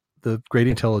keep the Great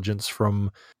Intelligence from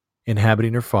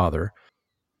inhabiting her father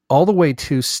all the way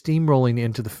to steamrolling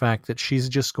into the fact that she's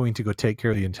just going to go take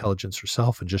care of the intelligence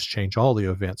herself and just change all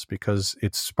the events because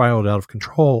it's spiraled out of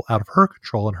her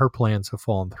control, and her plans have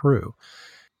fallen through.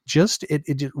 Just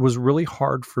it was really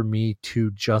hard for me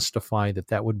to justify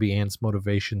that would be Anne's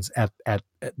motivations at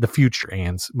the future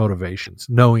Anne's motivations,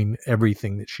 knowing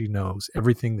everything that she knows,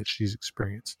 everything that she's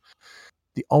experienced.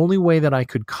 The only way that I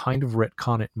could kind of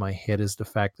retcon it in my head is the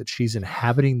fact that she's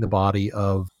inhabiting the body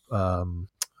of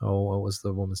what was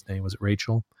the woman's name? Was it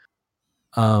Rachel?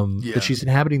 That she's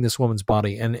inhabiting this woman's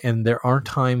body, and there are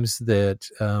times that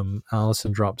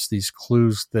Allison drops these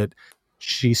clues that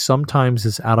she sometimes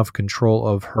is out of control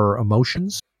of her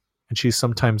emotions, and she's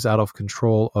sometimes out of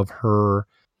control of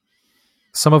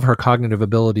some of her cognitive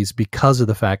abilities because of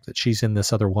the fact that she's in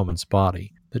this other woman's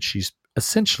body that she's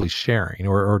essentially sharing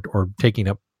or taking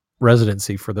up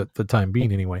residency for the time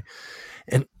being anyway.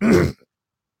 And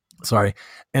sorry.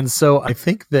 And so I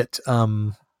think that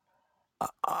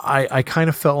I kind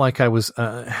of felt like I was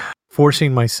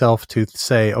forcing myself to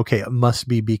say, okay, it must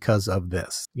be because of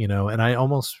this, and I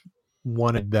almost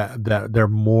wanted that there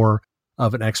more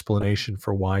of an explanation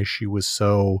for why she was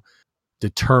so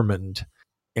determined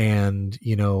and,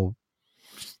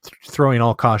 throwing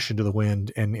all caution to the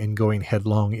wind and going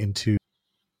headlong into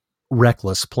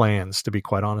reckless plans, to be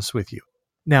quite honest with you.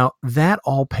 Now, that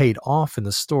all paid off in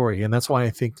the story, and that's why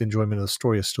I think the enjoyment of the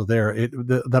story is still there.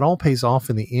 That all pays off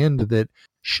in the end, that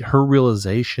her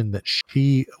realization that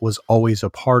she was always a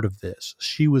part of this.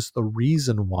 She was the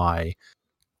reason why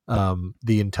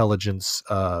the intelligence,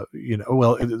 it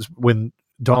was when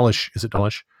Dawlish, is it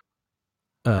Dawlish?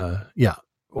 Yeah.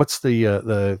 What's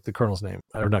the colonel's name?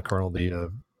 Or not colonel,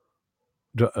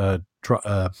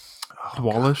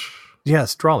 Dawlish?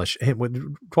 Yes, Dawlish.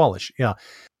 Dawlish, yeah.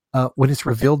 When it's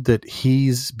revealed that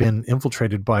he's been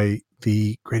infiltrated by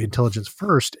the Great Intelligence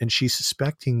first, and she's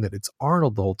suspecting that it's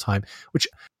Arnold the whole time, which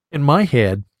in my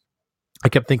head, I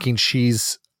kept thinking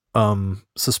she's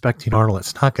suspecting Arnold.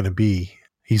 It's not going to be.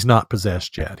 He's not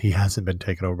possessed yet. He hasn't been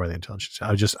taken over by the intelligence.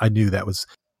 I knew that was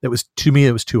to me,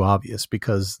 it was too obvious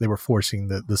because they were forcing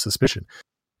the suspicion.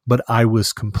 But I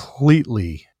was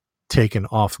completely taken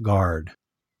off guard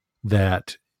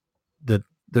that the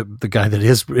guy that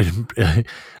is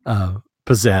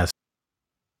possessed.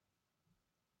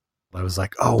 I was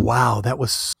like, oh wow, that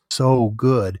was so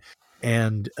good.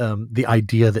 And the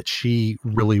idea that she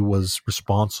really was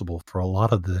responsible for a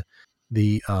lot of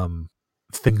the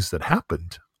things that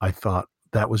happened, I thought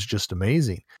that was just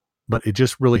amazing. But it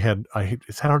just really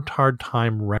it's had a hard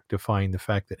time rectifying the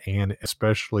fact that Anne,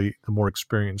 especially the more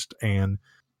experienced Anne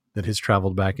that has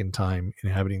traveled back in time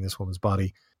inhabiting this woman's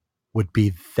body, would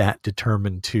be that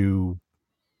determined to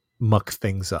muck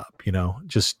things up,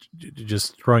 just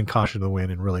throwing caution to the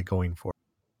wind and really going for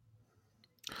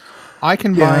it. I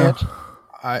can buy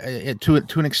it. To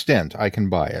an extent, I can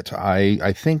buy it.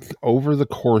 I think over the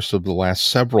course of the last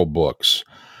several books,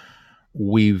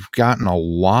 we've gotten a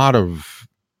lot of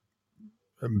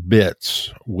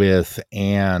bits with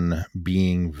Anne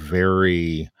being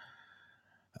very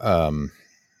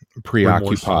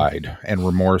preoccupied and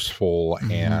remorseful,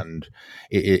 mm-hmm. and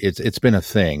it's been a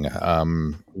thing.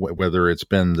 Whether it's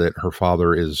been that her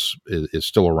father is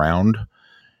still around,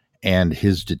 and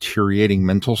his deteriorating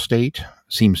mental state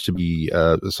seems to be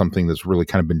something that's really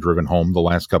kind of been driven home the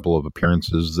last couple of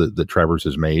appearances that Travers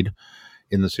has made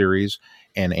in the series,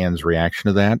 and Anne's reaction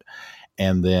to that.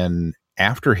 And then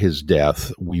after his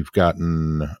death, we've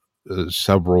gotten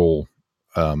several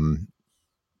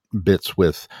bits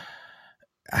with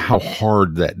how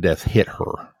hard that death hit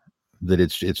her. That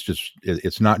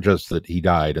it's not just that he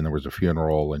died and there was a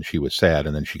funeral and she was sad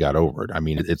and then she got over it. I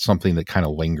mean, it's something that kind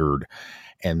of lingered,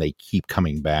 and they keep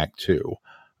coming back to.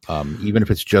 Even if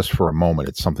it's just for a moment,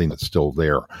 it's something that's still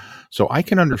there. So I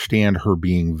can understand her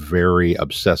being very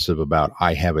obsessive about,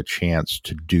 I have a chance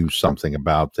to do something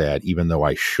about that, even though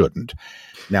I shouldn't.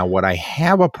 Now, what I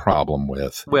have a problem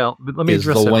with is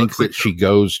the length that she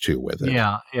goes to with it.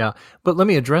 Yeah. But let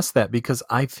me address that, because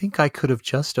I think I could have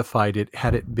justified it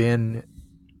had it been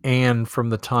Anne from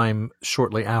the time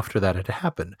shortly after that had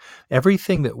happened.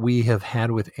 Everything that we have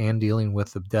had with Anne dealing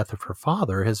with the death of her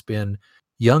father has been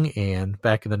young Anne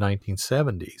back in the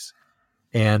 1970s.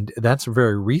 And that's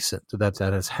very recent that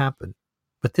has happened.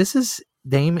 But this is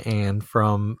Dame Anne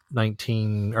from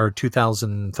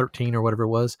 2013 or whatever it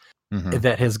was, mm-hmm.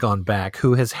 that has gone back,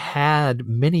 who has had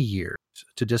many years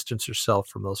to distance herself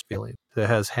from those feelings, that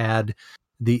has had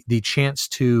the chance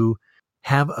to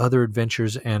have other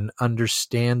adventures and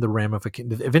understand the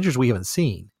ramifications, the adventures we haven't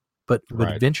seen, but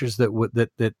right. adventures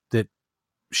that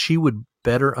she would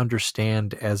better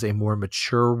understand as a more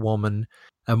mature woman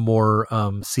a more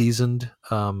seasoned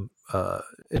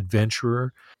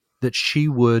adventurer, that she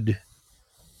would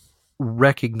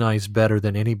recognize better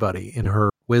than anybody in her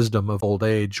wisdom of old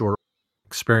age or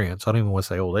experience. I don't even want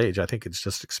to say old age. I think it's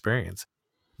just experience.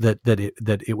 That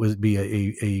it would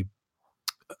be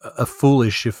a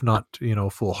foolish, if not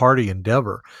foolhardy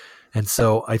endeavor. And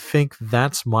so I think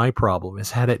that's my problem,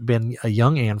 is had it been a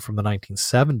young Anne from the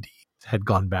 1970s had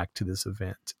gone back to this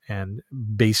event, and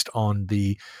based on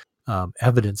the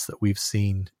evidence that we've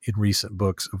seen in recent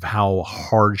books of how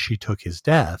hard she took his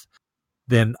death,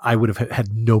 then I would have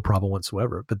had no problem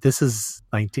whatsoever. But this is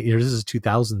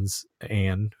 2000s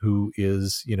Anne, who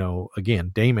is,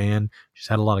 again, Dame Anne. She's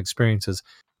had a lot of experiences.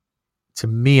 To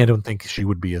me, I don't think she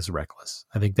would be as reckless.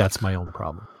 I think that's my own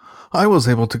problem. I was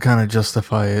able to kind of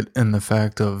justify it in the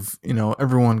fact of,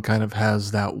 everyone kind of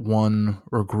has that one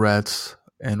regret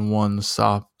and one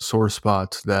sore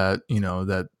spot that,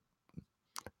 that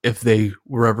if they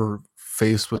were ever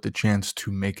faced with the chance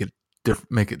to make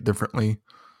it differently,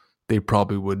 they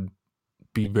probably would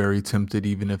be very tempted,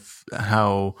 even if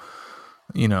how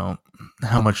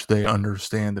much they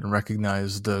understand and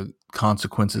recognize the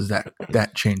consequences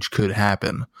that change could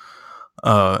happen.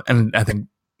 And I think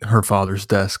her father's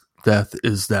death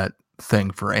is that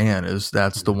thing for Anne.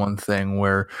 That's the one thing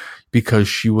where, because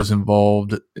she was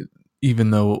involved,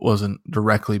 even though it wasn't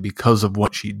directly because of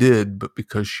what she did, but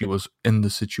because she was in the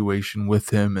situation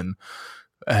with him and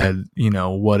had,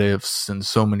 what ifs and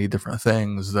so many different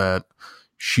things, that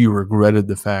she regretted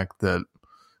the fact that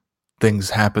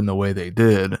things happened the way they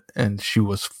did, and she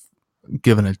was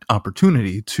given an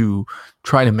opportunity to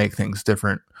try to make things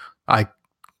different. I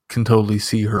can totally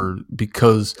see her,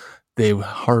 because they've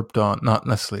harped on, not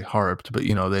necessarily harped, but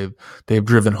they've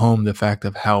driven home the fact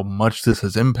of how much this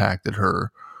has impacted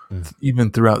her,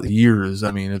 even throughout the years.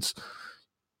 I mean, it's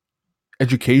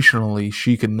educationally,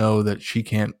 she can know that she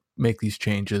can't make these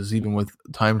changes even with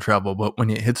time travel, but when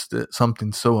it hits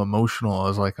something so emotional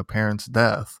as like a parent's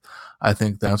death, I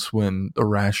think that's when the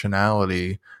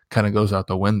rationality kind of goes out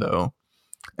the window.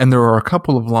 And there are a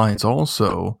couple of lines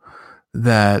also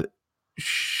that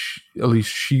at least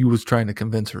she was trying to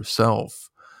convince herself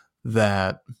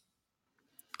that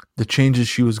the changes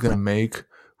she was going to make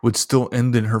would still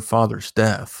end in her father's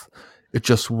death. It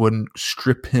just wouldn't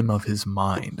strip him of his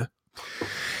mind.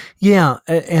 Yeah,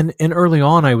 and early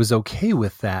on I was okay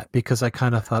with that, because I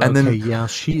kind of thought,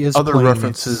 she is. Other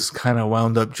references kind of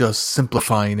wound up just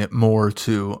simplifying it more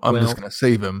to, I'm just going to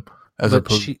save him, as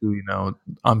opposed to,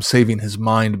 I'm saving his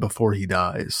mind before he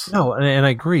dies. No, and I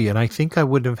agree, and I think I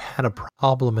wouldn't have had a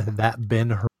problem had that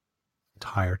been her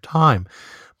entire time.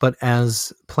 But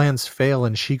as plans fail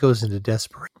and she goes into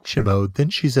desperation mode, then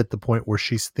she's at the point where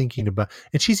she's thinking about,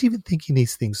 and she's even thinking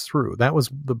these things through. That was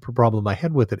the problem I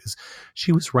had with it, is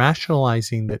she was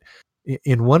rationalizing that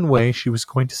in one way she was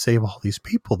going to save all these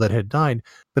people that had died,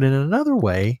 but in another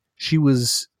way she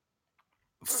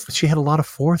had a lot of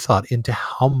forethought into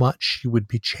how much she would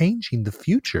be changing the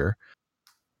future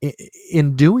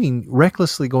in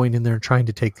recklessly going in there and trying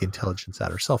to take the intelligence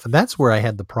out herself. And that's where I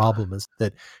had the problem, is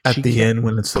that at the end,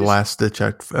 when it's the last ditch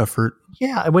effort.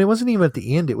 Yeah. When it wasn't even at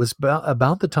the end, it was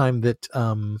about the time that,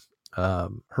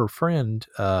 her friend,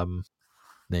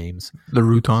 names the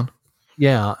Rutan.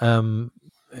 Yeah.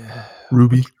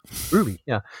 Ruby.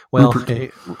 Yeah. Well,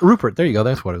 Rupert, there you go.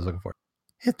 That's what I was looking for.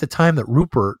 At the time that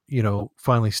Rupert,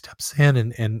 finally steps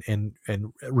in and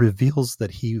reveals that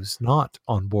he was not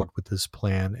on board with this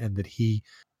plan, and that he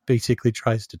basically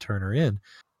tries to turn her in.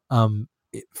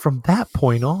 From that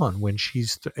point on, when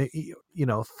she's,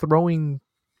 throwing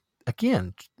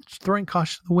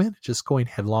caution to the wind, just going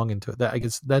headlong into it. That, I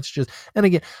guess that's just, and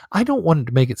again, I don't want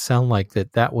to make it sound like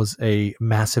that was a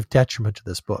massive detriment to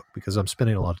this book, because I'm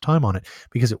spending a lot of time on it,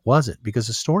 because it wasn't, because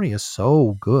the story is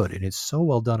so good and it's so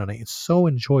well done and I so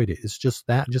enjoyed it. It's just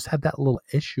had that little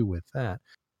issue with that.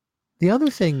 The other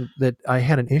thing that I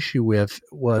had an issue with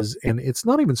was, and it's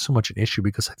not even so much an issue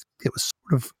because I think it was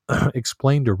sort of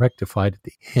explained or rectified at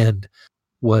the end,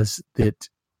 was that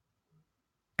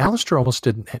Alistair almost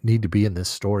didn't need to be in this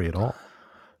story at all.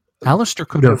 Alistair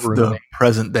could have remained. The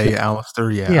present day Alistair,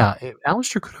 yeah.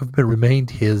 Alistair could have remained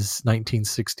his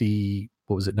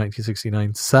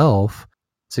 1969 self,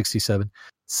 67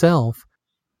 self,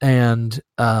 and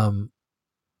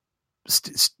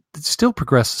still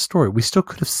progress the story. We still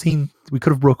could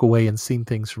have broke away and seen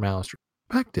things from Alistair's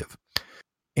perspective.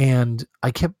 And I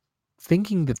kept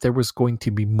thinking that there was going to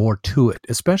be more to it,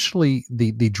 especially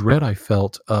the dread I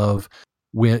felt of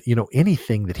when,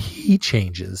 anything that he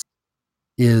changes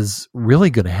is really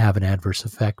going to have an adverse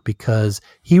effect, because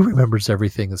he remembers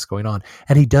everything that's going on.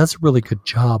 And he does a really good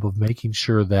job of making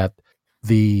sure that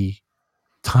the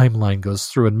timeline goes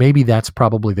through. And maybe that's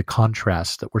probably the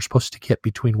contrast that we're supposed to get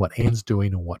between what Anne's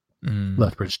doing and what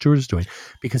Lethbridge Stewart is doing,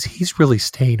 because he's really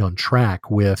staying on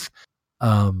track with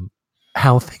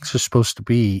how things are supposed to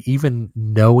be, even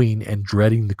knowing and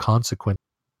dreading the consequence.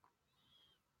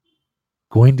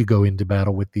 Going to go into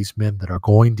battle with these men that are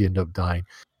going to end up dying,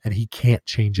 and he can't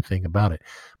change a thing about it.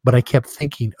 But I kept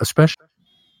thinking, especially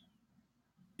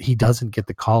he doesn't get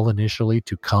the call initially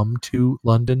to come to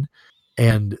London,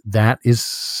 and that is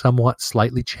somewhat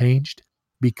slightly changed,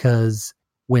 because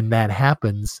when that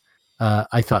happens,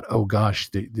 I thought, oh gosh,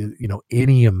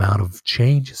 any amount of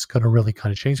change is going to really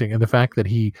kind of change things. And the fact that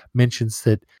he mentions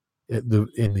that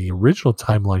in the original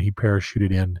timeline he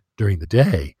parachuted in during the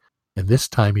day, and this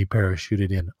time he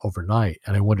parachuted in overnight.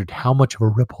 And I wondered how much of a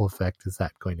ripple effect is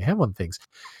that going to have on things.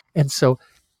 And so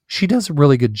she does a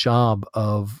really good job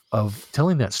of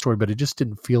telling that story, but it just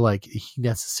didn't feel like he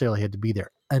necessarily had to be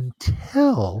there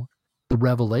until the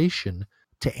revelation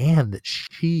to Anne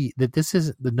that this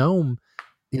isn't, the gnome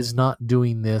is not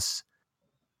doing this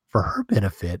for her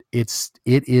benefit. It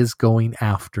is going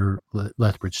after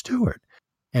Lethbridge Stewart.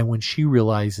 And when she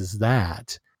realizes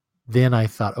that, then I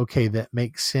thought, okay, that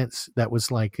makes sense. That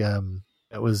was like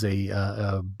that was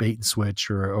a bait and switch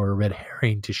or a red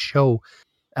herring to show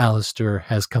Alistair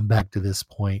has come back to this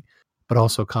point, but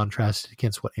also contrasted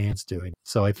against what Anne's doing.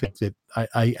 So I think that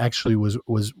I actually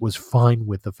was fine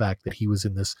with the fact that he was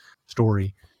in this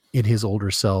story in his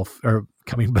older self, or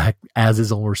coming back as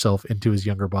his older self into his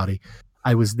younger body.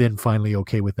 I was then finally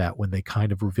okay with that when they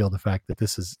kind of revealed the fact that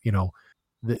this is,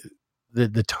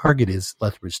 the target is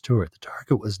Lethbridge Stewart. The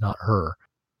target was not her.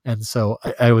 And so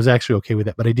I was actually okay with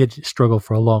that, but I did struggle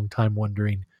for a long time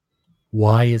wondering,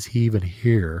 why is he even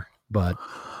here? But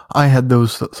I had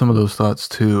some of those thoughts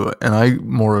too, and I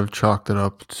more have chalked it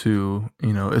up to,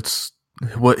 it's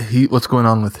what's going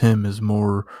on with him is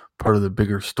more part of the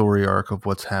bigger story arc of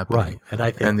what's happening. Right. And I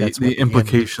think that's the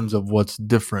implications of what's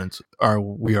different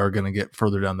we are going to get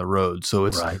further down the road. So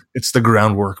it's the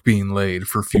groundwork being laid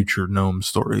for future gnome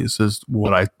stories is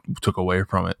what I took away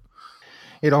from it.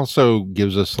 It also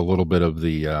gives us a little bit of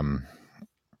the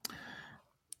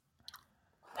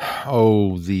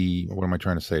what am I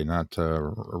trying to say? Not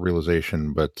a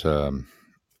realization, but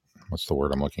what's the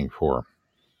word I'm looking for?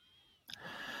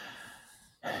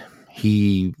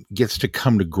 He gets to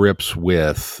come to grips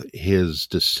with his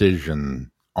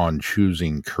decision on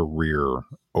choosing career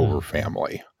over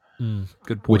family. Good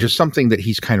point. Which is something that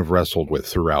he's kind of wrestled with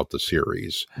throughout the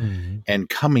series. Mm-hmm. And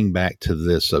coming back to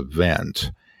this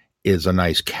event is a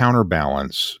nice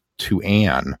counterbalance to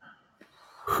Anne,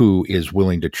 who is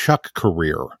willing to chuck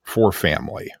career for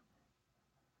family.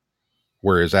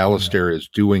 Whereas Alistair is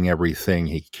doing everything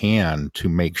he can to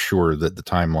make sure that the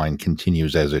timeline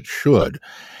continues as it should.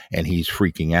 And he's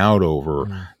freaking out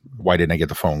over, why didn't I get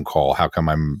the phone call? How come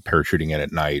I'm parachuting in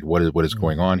at night? What is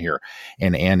going on here?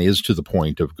 And Anne is to the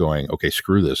point of going, okay,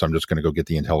 screw this. I'm just going to go get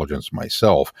the intelligence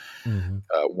myself. Mm-hmm.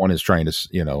 One is trying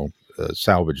to,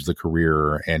 salvage the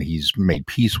career, and he's made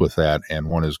peace with that. And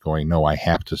one is going, no, I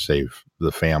have to save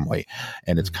the family.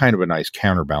 And it's kind of a nice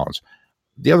counterbalance.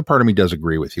 The other part of me does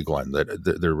agree with you, Glenn,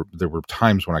 that there were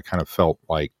times when I kind of felt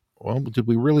like, well, did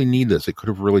we really need this? It could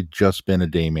have really just been a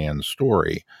Dayman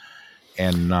story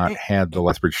and not had the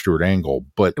Lethbridge Stewart angle.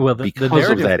 But because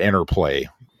of that interplay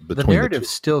between the narrative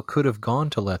still could have gone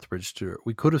to Lethbridge Stewart.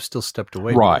 We could have still stepped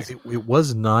away. Right. It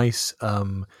was nice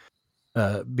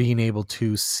being able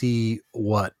to see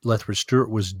what Lethbridge Stewart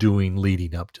was doing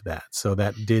leading up to that. So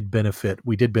that did benefit.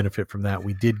 We did benefit from that.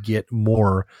 We did get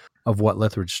more of what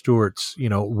Lethbridge Stewart's,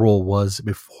 role was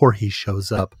before he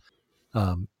shows up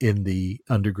in the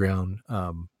underground,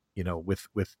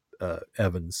 with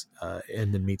Evans,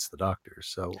 and then meets the Doctor.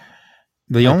 So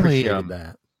the I only appreciated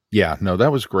that. Yeah, no,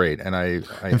 that was great. And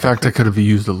in fact, I could have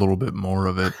used a little bit more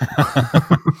of it.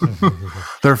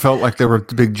 There felt like there were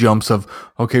big jumps of,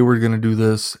 okay, we're going to do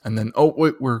this. And then, oh,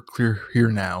 wait, we're clear here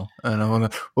now. And I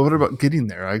want to, well, what about getting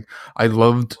there? I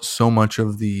loved so much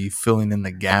of the filling in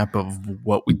the gap of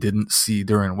what we didn't see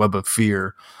during Web of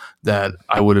Fear that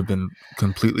I would have been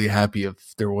completely happy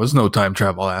if there was no time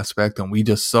travel aspect and we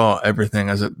just saw everything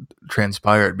as it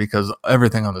transpired, because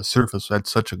everything on the surface had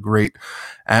such a great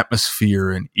atmosphere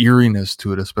and eeriness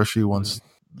to it, especially once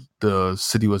the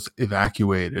city was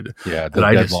evacuated. Yeah,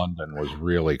 Dead London was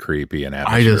really creepy and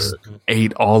atmospheric. I just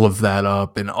ate all of that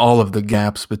up, and all of the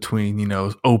gaps between,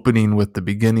 opening with the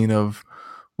beginning of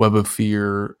Web of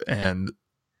Fear and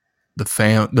the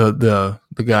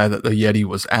guy that the Yeti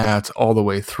was at all the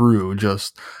way through.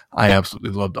 Just, I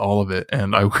absolutely loved all of it,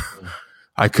 and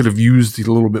I could have used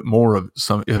a little bit more of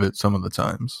some of the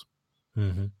times.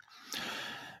 Mm-hmm.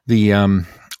 The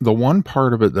the one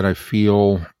part of it that I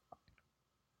feel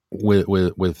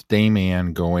with Dame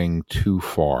Anne going too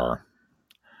far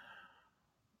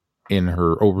in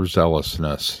her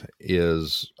overzealousness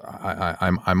is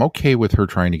I'm okay with her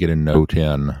trying to get a note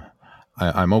in.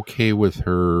 I'm okay with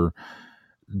her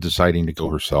deciding to go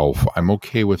herself. I'm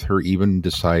okay with her even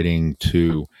deciding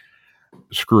to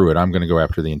screw it. I'm going to go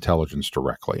after the intelligence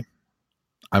directly.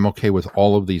 I'm okay with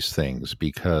all of these things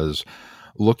because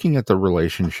looking at the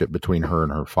relationship between her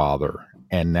and her father,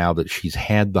 and now that she's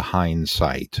had the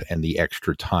hindsight and the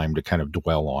extra time to kind of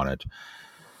dwell on it,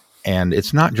 and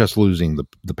it's not just losing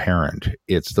the parent,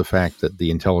 it's the fact that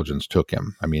the intelligence took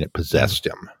him. I mean, it possessed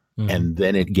him, and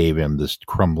then it gave him this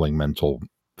crumbling mental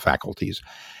faculties.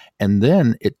 And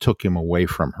then it took him away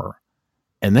from her.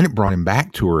 And then it brought him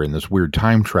back to her in this weird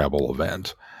time travel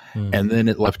event. And then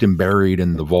it left him buried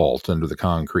in the vault under the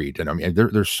concrete. And I mean,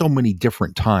 there's so many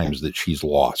different times that she's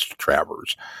lost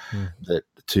Travers that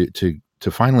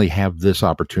to finally have this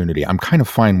opportunity, I'm kind of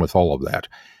fine with all of that,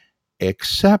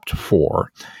 except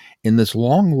for in this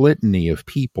long litany of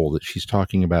people that she's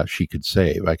talking about she could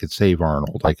save. I could save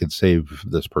Arnold. I could save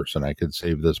this person. I could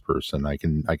save this person. I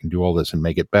can do all this and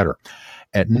make it better.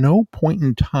 At no point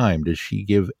in time does she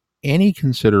give any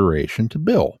consideration to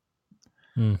Bill.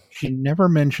 She never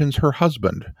mentions her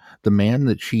husband, the man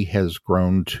that she has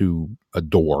grown to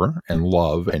adore and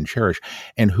love and cherish,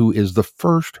 and who is the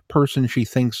first person she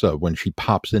thinks of when she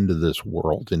pops into this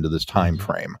world, into this time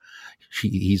frame.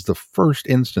 He's the first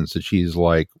instance that she's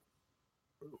like,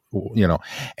 you know,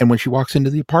 and when she walks into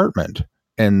the apartment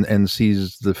and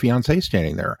sees the fiance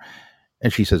standing there,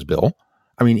 and she says, Bill,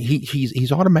 I mean,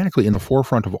 he's automatically in the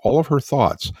forefront of all of her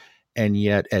thoughts. And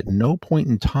yet at no point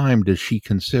in time does she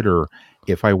consider,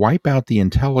 if I wipe out the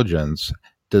intelligence,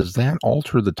 does that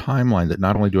alter the timeline that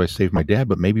not only do I save my dad,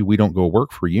 but maybe we don't go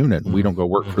work for UNIT and we don't go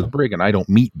work for the brig and I don't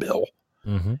meet Bill.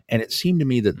 And it seemed to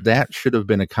me that should have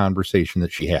been a conversation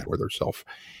that she had with herself.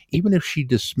 Even if she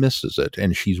dismisses it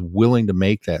and she's willing to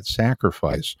make that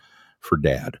sacrifice for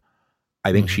dad,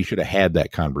 I think she should have had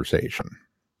that conversation.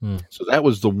 So that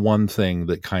was the one thing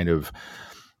that kind of,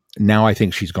 now I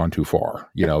think she's gone too far.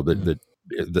 You know,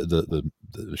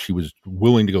 she was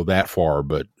willing to go that far,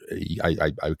 but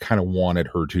I kind of wanted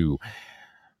her to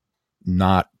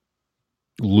not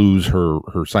lose her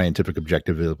scientific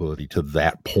objectivity to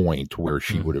that point where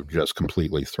she would have just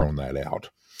completely thrown that out.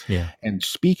 Yeah. And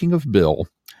speaking of Bill,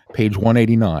 page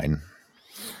 189,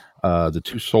 the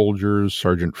two soldiers,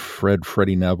 Sergeant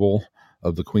Freddie Neville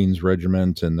of the Queen's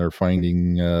Regiment, and they're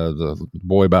finding the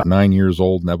boy about 9 years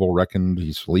old. Neville reckoned,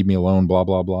 he's leave me alone, blah,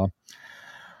 blah, blah.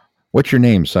 What's your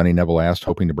name, Sonny? Neville asked,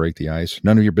 hoping to break the ice.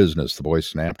 None of your business, the boy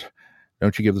snapped.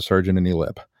 Don't you give the sergeant any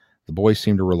lip. The boy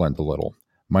seemed to relent a little.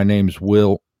 My name's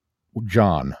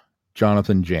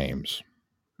Jonathan James.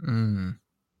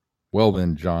 Well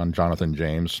then, Jonathan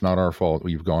James, not our fault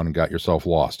you've gone and got yourself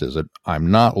lost, is it?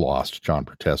 I'm not lost, John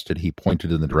protested. He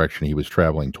pointed in the direction he was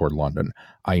traveling toward London.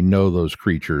 I know those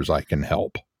creatures. I can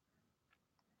help.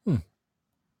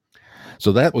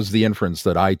 So that was the inference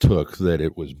that I took, that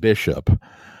it was Bishop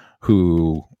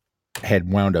who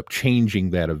had wound up changing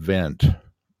that event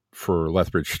for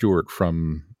Lethbridge Stewart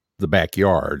from the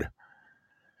backyard,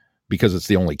 because it's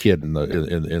the only kid in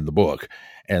the book,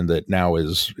 and that now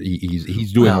he's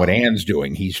doing what Anne's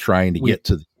doing. He's trying to get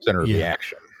to the center of the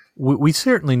action. We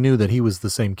certainly knew that he was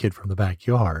the same kid from the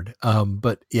backyard.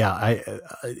 But yeah,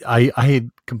 I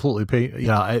had completely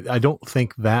I don't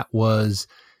think that was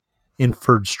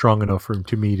inferred strong enough for him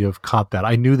to me to have caught that.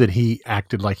 I knew that he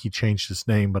acted like he changed his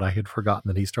name, but I had forgotten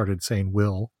that he started saying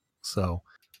Will. So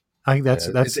I think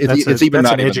it's even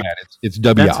not even that. It's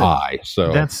W-I.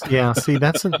 So that's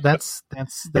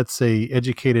a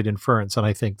educated inference, and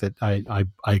I think that I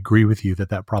agree with you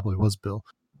that probably was Bill.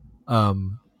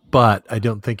 But I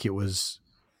don't think it was.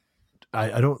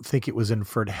 I don't think it was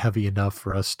inferred heavy enough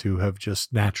for us to have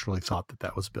just naturally thought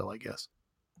that was Bill, I guess.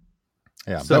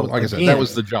 Yeah, so like I said, that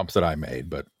was the jump that I made.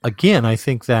 But again, I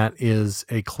think that is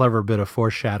a clever bit of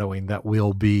foreshadowing that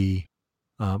will be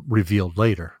revealed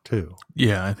later too.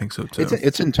 Yeah, I think so too.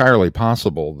 It's entirely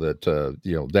possible that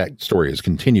that story is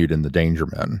continued in the Danger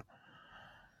Men.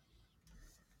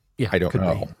 Yeah, I don't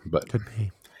know, but could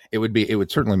be. It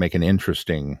would certainly make an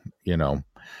interesting.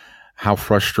 How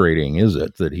frustrating is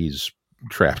it that he's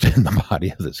trapped in the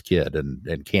body of this kid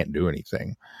and can't do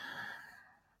anything?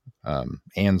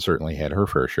 Anne certainly had her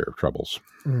fair share of troubles.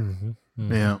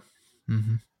 Yeah.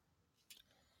 Mm-hmm.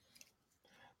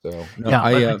 So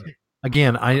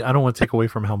again, I don't want to take away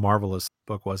from how marvelous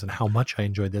the book was and how much I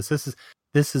enjoyed this.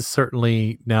 This is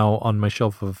certainly now on my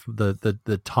shelf of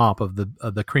the top of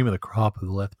the cream of the crop of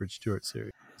the Lethbridge Stewart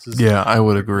series. I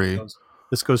would agree.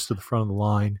 this goes to the front of the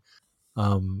line.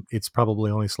 It's probably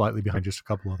only slightly behind just a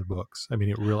couple other books. I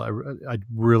mean, I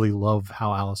really love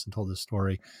how Allison told this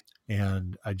story,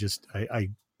 and I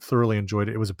thoroughly enjoyed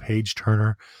it. It was a page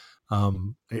turner.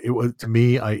 It was, to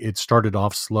me, it started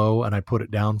off slow, and I put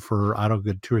it down for a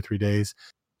good 2 or 3 days.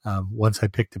 Once I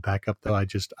picked it back up, though, I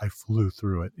flew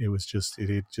through it. It was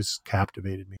it just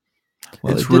captivated me.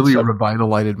 Well, it's really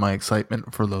revitalized my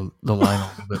excitement for the line a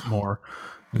little bit more,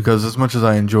 because as much as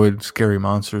I enjoyed Scary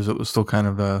Monsters, it was still kind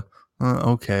of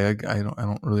okay. I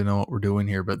don't really know what we're doing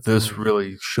here, but this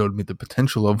really showed me the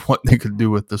potential of what they could do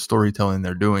with the storytelling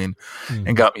they're doing,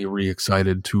 and got me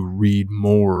re-excited to read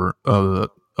more of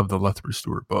the Lethbridge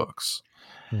Stewart books.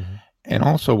 And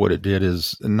also, what it did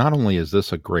is, not only is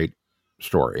this a great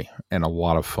story and a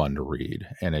lot of fun to read,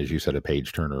 and as you said, a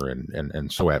page turner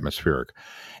and so atmospheric,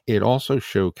 it also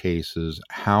showcases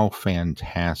how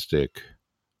fantastic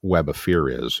Web of Fear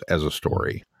is as a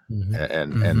story,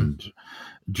 and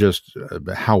just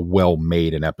how well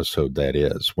made an episode that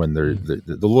is, when they're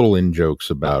the little in jokes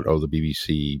about the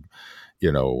BBC,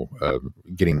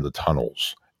 getting the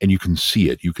tunnels, and you can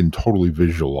see it, you can totally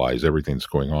visualize everything that's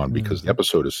going on because the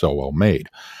episode is so well made.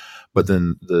 But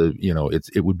then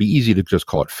it would be easy to just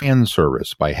call it fan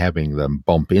service by having them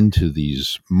bump into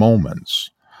these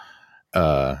moments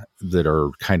that are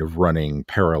kind of running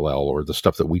parallel, or the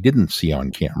stuff that we didn't see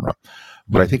on camera.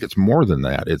 But I think it's more than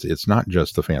that. It's not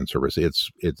just the fan service.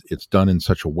 It's done in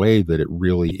such a way that it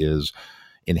really is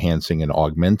enhancing and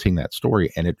augmenting that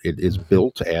story, and it is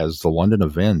built as the London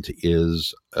event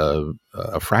is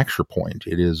a fracture point.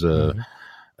 It is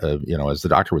as the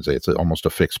Doctor would say, it's almost a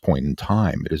fixed point in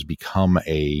time. It has become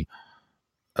a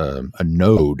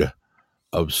node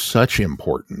of such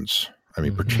importance. I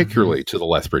mean, particularly to the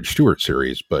Lethbridge Stewart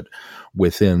series, but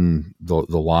within the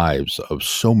lives of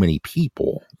so many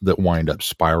people that wind up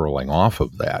spiraling off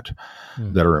of that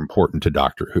are important to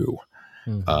Doctor Who.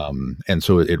 And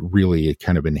so it really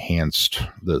kind of enhanced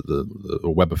the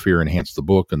Web of Fear, enhanced the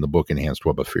book, and the book enhanced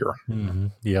Web of Fear.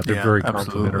 Yeah, they're very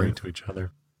complementary to each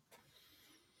other.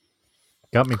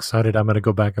 Got me excited. I'm going to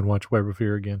go back and watch Web of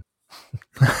Fear again.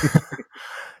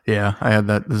 Yeah, I had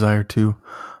that desire too.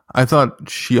 I thought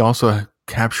she also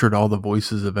captured all the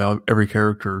voices of every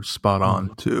character spot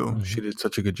on too. She did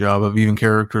such a good job of even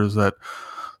characters that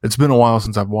it's been a while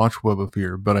since I've watched Web of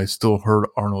Fear, but I still heard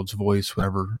Arnold's voice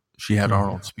whenever she had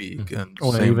Arnold speak. And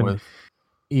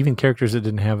even characters that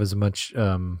didn't have as much,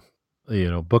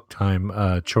 book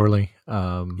time. Chorley,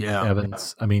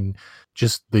 Evans. I mean,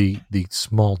 just the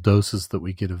small doses that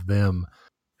we get of them.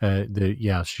 She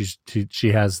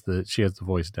has the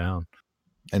voice down.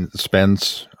 And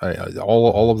Spence,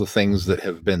 all of the things that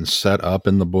have been set up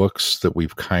in the books that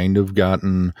we've kind of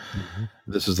gotten,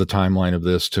 this is the timeline of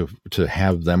this, to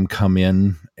have them come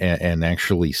in and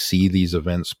actually see these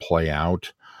events play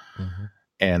out.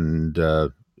 And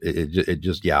it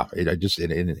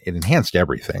enhanced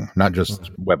everything, not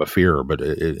just Web of Fear, but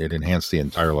it enhanced the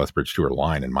entire Lethbridge Stewart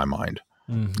line in my mind.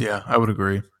 Yeah, I would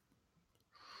agree.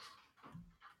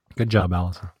 Good job,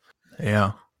 Allison.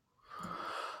 Yeah.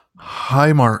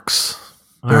 High marks.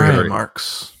 Very high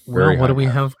marks. Well, what do we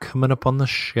have coming up on the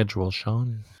schedule,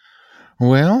 Sean?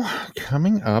 Well,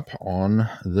 coming up on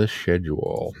the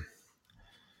schedule,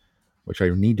 which I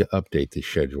need to update the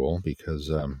schedule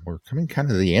because we're coming kind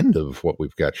of to the end of what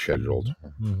we've got scheduled.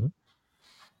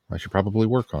 I should probably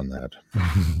work on that.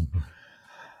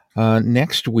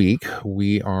 Next week,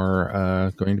 we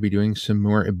are going to be doing some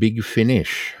more Big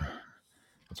Finish.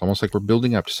 It's almost like we're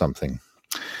building up to something.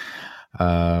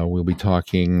 We'll be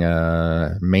talking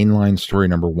mainline story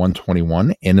number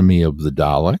 121, Enemy of the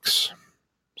Daleks.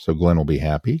 So Glenn will be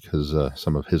happy because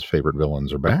some of his favorite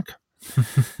villains are back.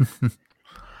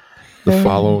 The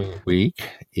following week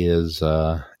is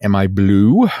Am I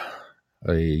Blue?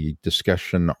 A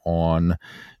discussion on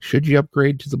should you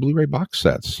upgrade to the Blu-ray box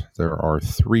sets. There are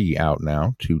 3 out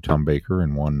now, 2 Tom Baker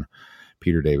and 1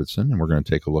 Peter Davidson, and we're going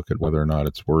to take a look at whether or not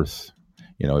it's worth,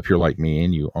 if you're like me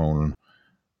and you own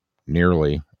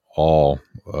nearly all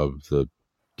of the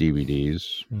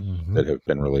DVDs that have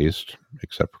been released,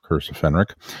 except for Curse of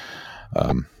Fenric,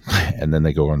 and then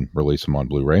they go and release them on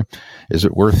Blu-ray. Is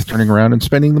it worth turning around and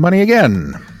spending the money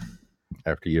again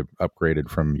after you've upgraded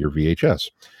from your VHS?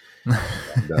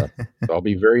 And, I'll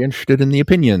be very interested in the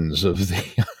opinions of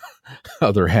the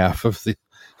other half of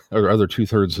other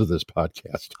 2/3 of this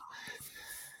podcast.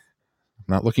 I'm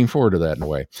not looking forward to that in a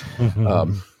way.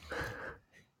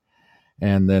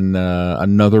 And then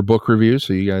another book review.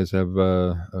 So you guys have,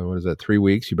 3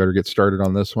 weeks? You better get started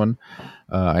on this one.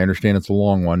 I understand it's a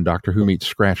long one. Doctor Who Meets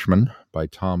Scratchman by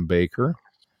Tom Baker.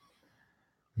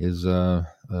 is the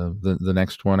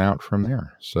next one out from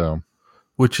there. So,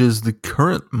 which is the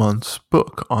current month's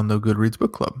book on the Goodreads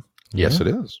Book Club. yes, it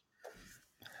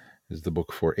is the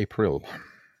book for April.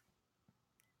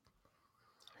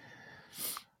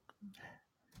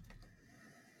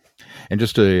 And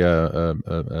just a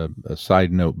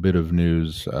side note bit of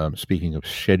news, speaking of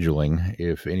scheduling,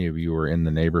 if any of you are in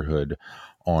the neighborhood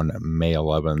on May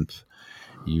 11th,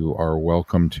 you are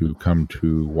welcome to come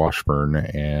to Washburn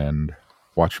and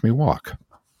watch me walk.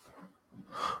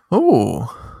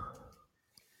 Oh.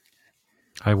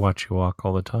 I watch you walk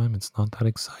all the time. It's not that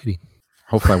exciting.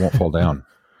 Hopefully I won't fall down.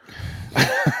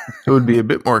 It would be a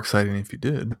bit more exciting if you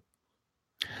did.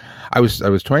 I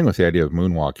was toying with the idea of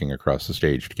moonwalking across the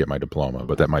stage to get my diploma,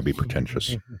 but that might be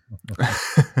pretentious.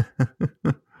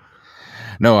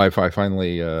 No, I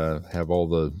finally have all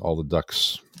the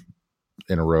ducks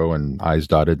in a row and I's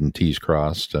dotted and T's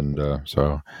crossed, and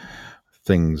so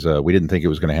things we didn't think it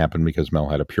was going to happen because Mel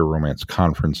had a Pure Romance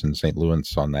conference in St.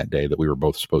 Louis on that day that we were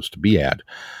both supposed to be at,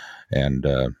 and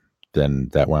then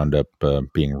that wound up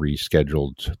being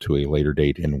rescheduled to a later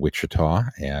date in Wichita,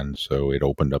 and so it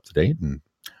opened up the date, and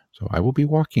so I will be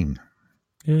walking.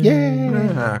 Yay!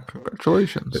 Yeah,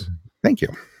 congratulations. Thank you.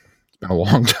 It's been a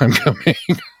long time coming.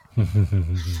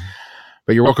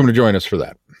 But you're welcome to join us for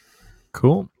that.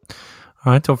 Cool.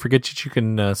 All right. Don't forget that you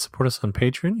can support us on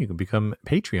Patreon. You can become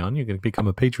Patreon. You can become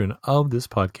a patron of this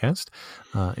podcast.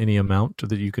 Any amount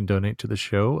that you can donate to the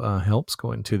show helps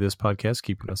go into this podcast,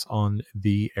 keeping us on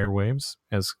the airwaves,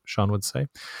 as Sean would say.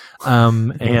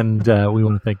 And we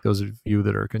want to thank those of you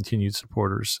that are continued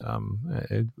supporters.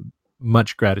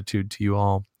 Much gratitude to you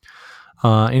all.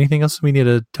 Anything else we need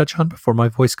to touch on before my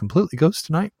voice completely goes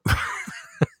tonight?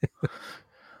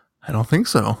 I don't think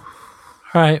so. All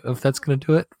right. If that's going to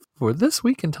do it for this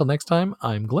week, until next time,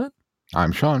 I'm Glenn.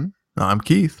 I'm Sean. I'm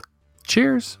Keith.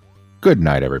 Cheers. Good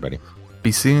night, everybody.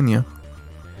 Be seeing you.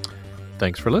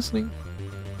 Thanks for listening.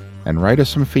 And write us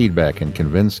some feedback and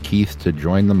convince Keith to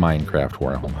join the Minecraft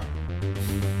realm.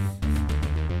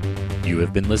 You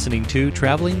have been listening to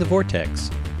Traveling the Vortex.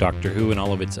 Doctor Who and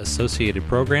all of its associated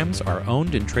programs are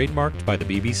owned and trademarked by the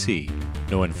BBC.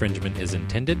 No infringement is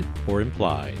intended or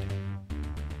implied.